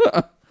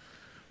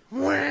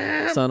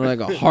 Sounded like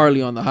a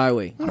Harley on the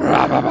highway.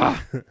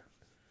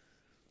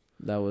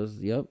 That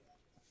was, yep.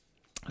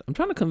 I'm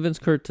trying to convince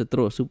Kurt to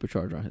throw a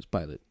supercharger on his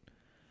Pilot.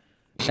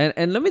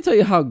 And let me tell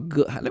you how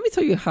good. Let me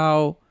tell you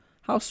how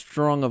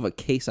strong of a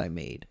case I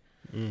made.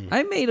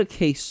 I made a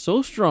case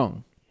so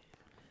strong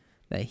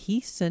that he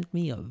sent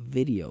me a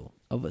video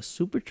of a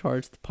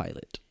supercharged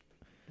Pilot,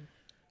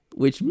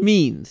 which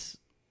means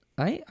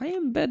I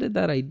embedded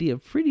that idea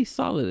pretty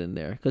solid in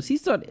there because he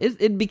thought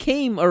it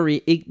became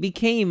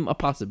a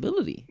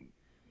possibility.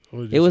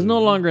 It was no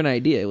longer an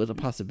idea; it was a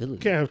possibility. You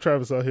can't have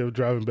Travis out here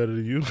driving better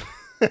than you.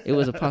 It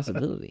was a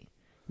possibility.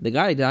 The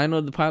guy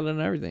dynoed the Pilot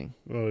and everything.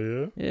 Oh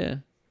yeah, yeah.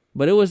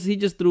 But it was he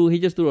just threw a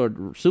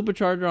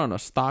supercharger on a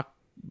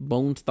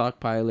bone stock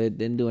Pilot.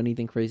 Didn't do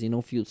anything crazy.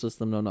 No fuel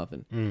system. No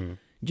nothing.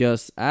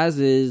 Just as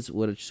is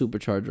with a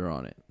supercharger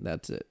on it.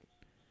 That's it.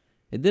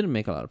 It didn't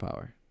make a lot of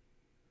power.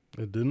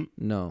 It didn't?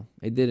 No,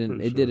 it didn't.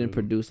 It didn't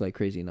produce like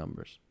crazy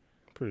numbers.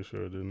 Pretty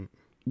sure it didn't.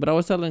 But I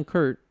was telling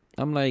Kurt,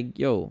 I'm like,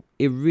 yo,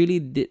 it really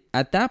did.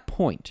 At that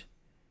point,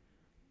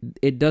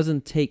 it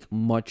doesn't take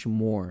much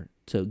more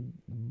to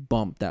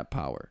bump that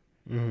power.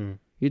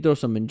 You throw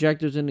some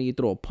injectors in it, you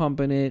throw a pump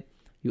in it,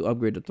 you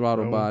upgrade the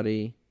throttle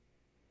body.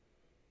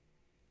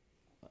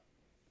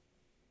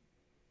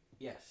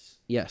 Yes,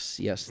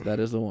 that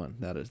is the one.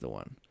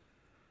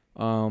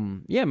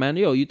 Yeah, man,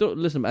 yo,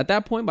 listen, at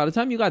that point, by the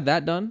time you got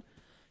that done,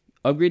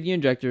 upgrade the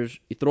injectors,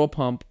 you throw a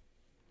pump,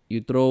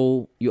 you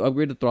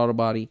upgrade the throttle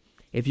body.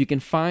 If you can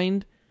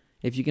find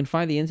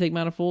the intake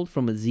manifold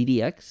from a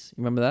ZDX,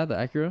 remember that, the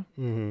Acura?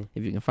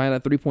 If you can find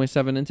that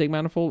 3.7 intake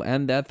manifold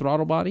and that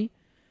throttle body,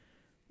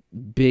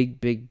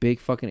 big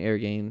fucking air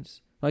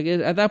gains. Like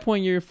at that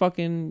point, you're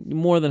fucking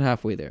more than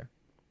halfway there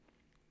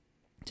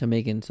to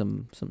making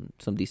some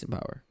decent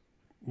power.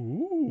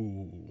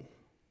 Ooh,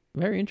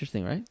 very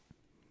interesting, right?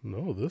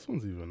 No, this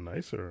one's even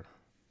nicer.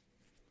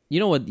 You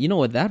know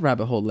what that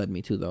rabbit hole led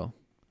me to, though?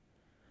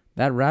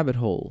 That rabbit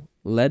hole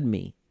led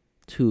me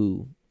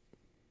to,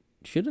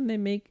 shouldn't they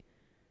make?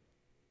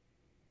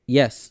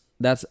 Yes,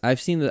 I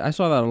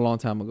saw that a long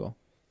time ago.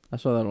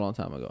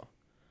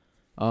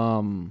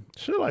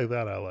 Shit like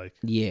that I like.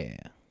 Yeah.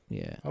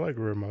 I like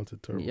rear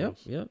mounted turbos.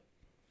 Yep.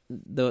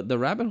 The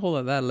rabbit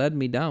hole that led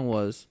me down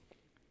was,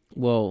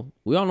 well,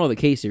 we all know the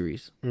K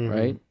series,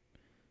 right?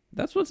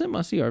 That's what's in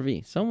my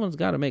CRV. Someone's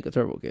got to make a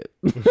turbo kit.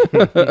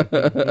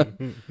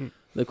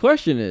 The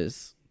question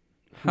is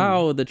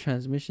how the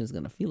transmission is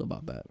gonna feel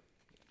about that,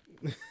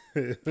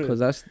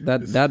 because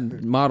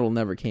that model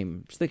never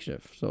came stick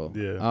shift, so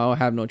yeah. I'll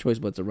have no choice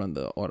but to run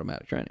the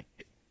automatic tranny.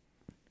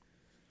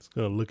 It's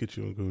gonna look at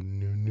you and go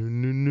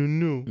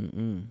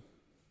no.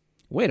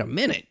 Wait a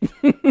minute.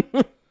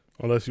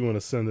 Unless you want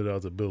to send it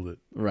out to build it.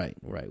 Right.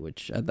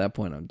 Which at that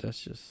point,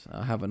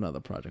 I'll have another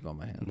project on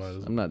my hands.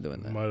 I'm not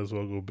doing that. Might as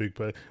well go big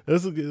power.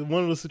 That's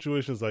one of those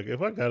situations. Like if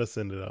I gotta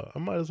send it out, I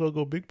might as well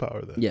go big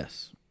power then.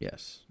 Yes.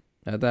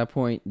 At that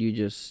point, you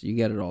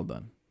get it all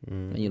done,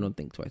 and you don't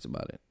think twice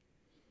about it.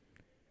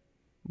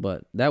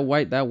 But that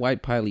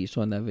white Pilot you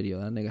saw in that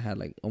video, that nigga had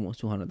like almost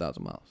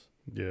 200,000 miles.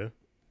 Yeah.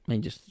 And he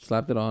just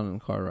slapped it on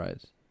and car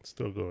rides.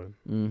 Still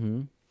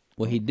going.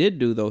 What he did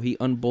do though, he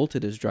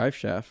unbolted his drive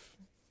shaft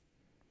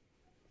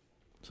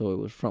So it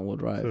was front wheel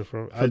drive So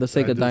for the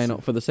sake of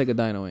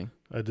dynoing.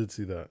 I did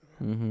see that.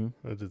 Mm-hmm.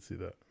 I did see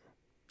that.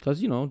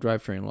 Because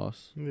drivetrain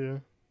loss. Yeah.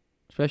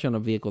 Especially on a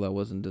vehicle that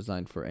wasn't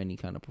designed for any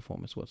kind of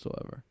performance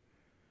whatsoever.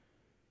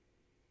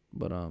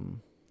 But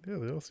yeah,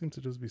 they all seem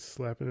to just be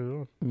slapping it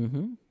on.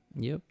 Mm-hmm.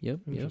 Yep.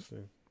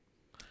 Interesting.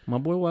 My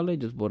boy Wale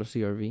just bought a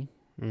CRV.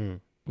 Mm.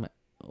 My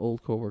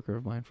old coworker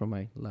of mine from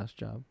my last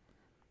job.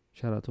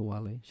 Shout out to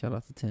Wale. Shout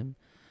out to Tim.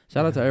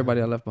 Shout out to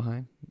everybody I left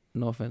behind.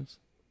 No offense.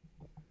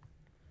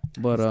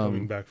 But he's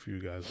coming back for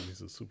you guys when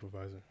he's a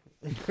supervisor.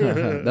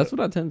 That's what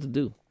I tend to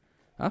do.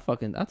 I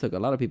took a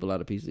lot of people out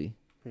of PC.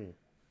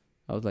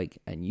 I was like,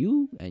 and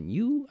you. I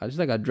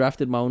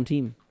drafted my own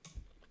team.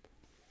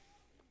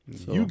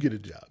 So. You get a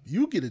job.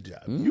 You get a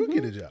job. Mm-hmm. You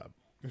get a job.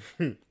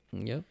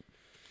 Yep.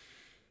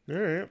 All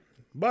right.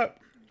 But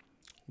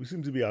we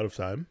seem to be out of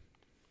time.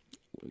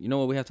 You know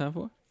what we have time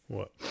for?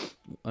 What?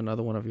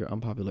 Another one of your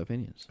unpopular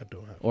opinions. I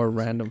don't have or a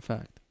random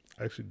fact.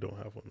 I actually don't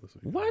have one this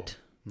week. What?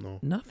 No.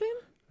 Nothing?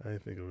 I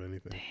didn't think of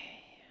anything. Damn.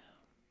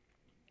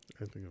 I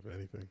didn't think of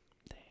anything.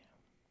 Damn.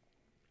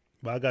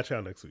 But I got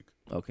y'all next week.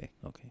 Okay.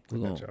 I got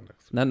y'all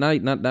next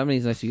week. Not that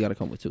means next you got to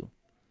come with 2.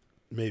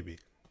 Maybe.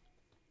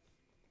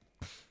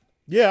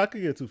 Yeah, I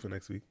could get 2 for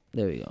next week.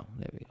 There we go.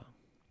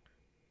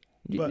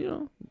 But,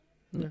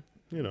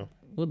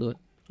 we'll do it.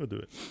 We'll do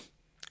it.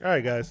 All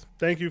right, guys.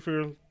 Thank you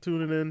for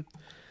tuning in.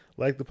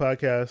 Like the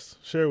podcast.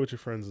 Share it with your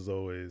friends as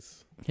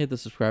always. Hit the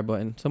subscribe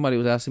button. Somebody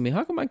was asking me,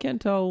 how come I can't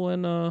tell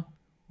when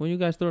you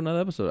guys throw another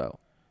episode out?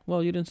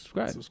 Well, you didn't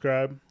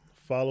subscribe.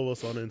 Follow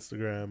us on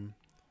Instagram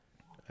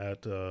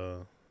at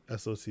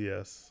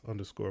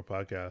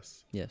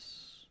SOTS_podcast.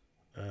 Yes.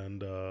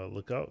 And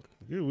look out.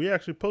 We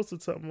actually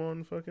posted something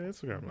on fucking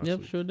Instagram last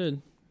week. Sure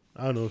did.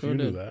 I don't know if you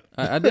knew that.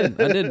 I did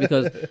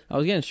because I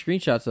was getting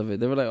screenshots of it.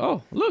 They were like,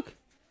 oh, look.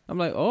 I'm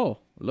like, oh,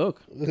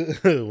 look.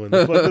 When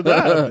the fuck did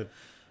that happen?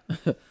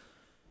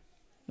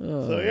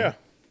 So, yeah.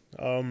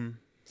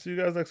 See you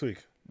guys next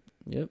week.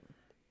 Yep.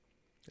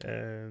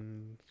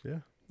 And, yeah.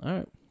 All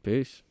right.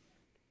 Peace.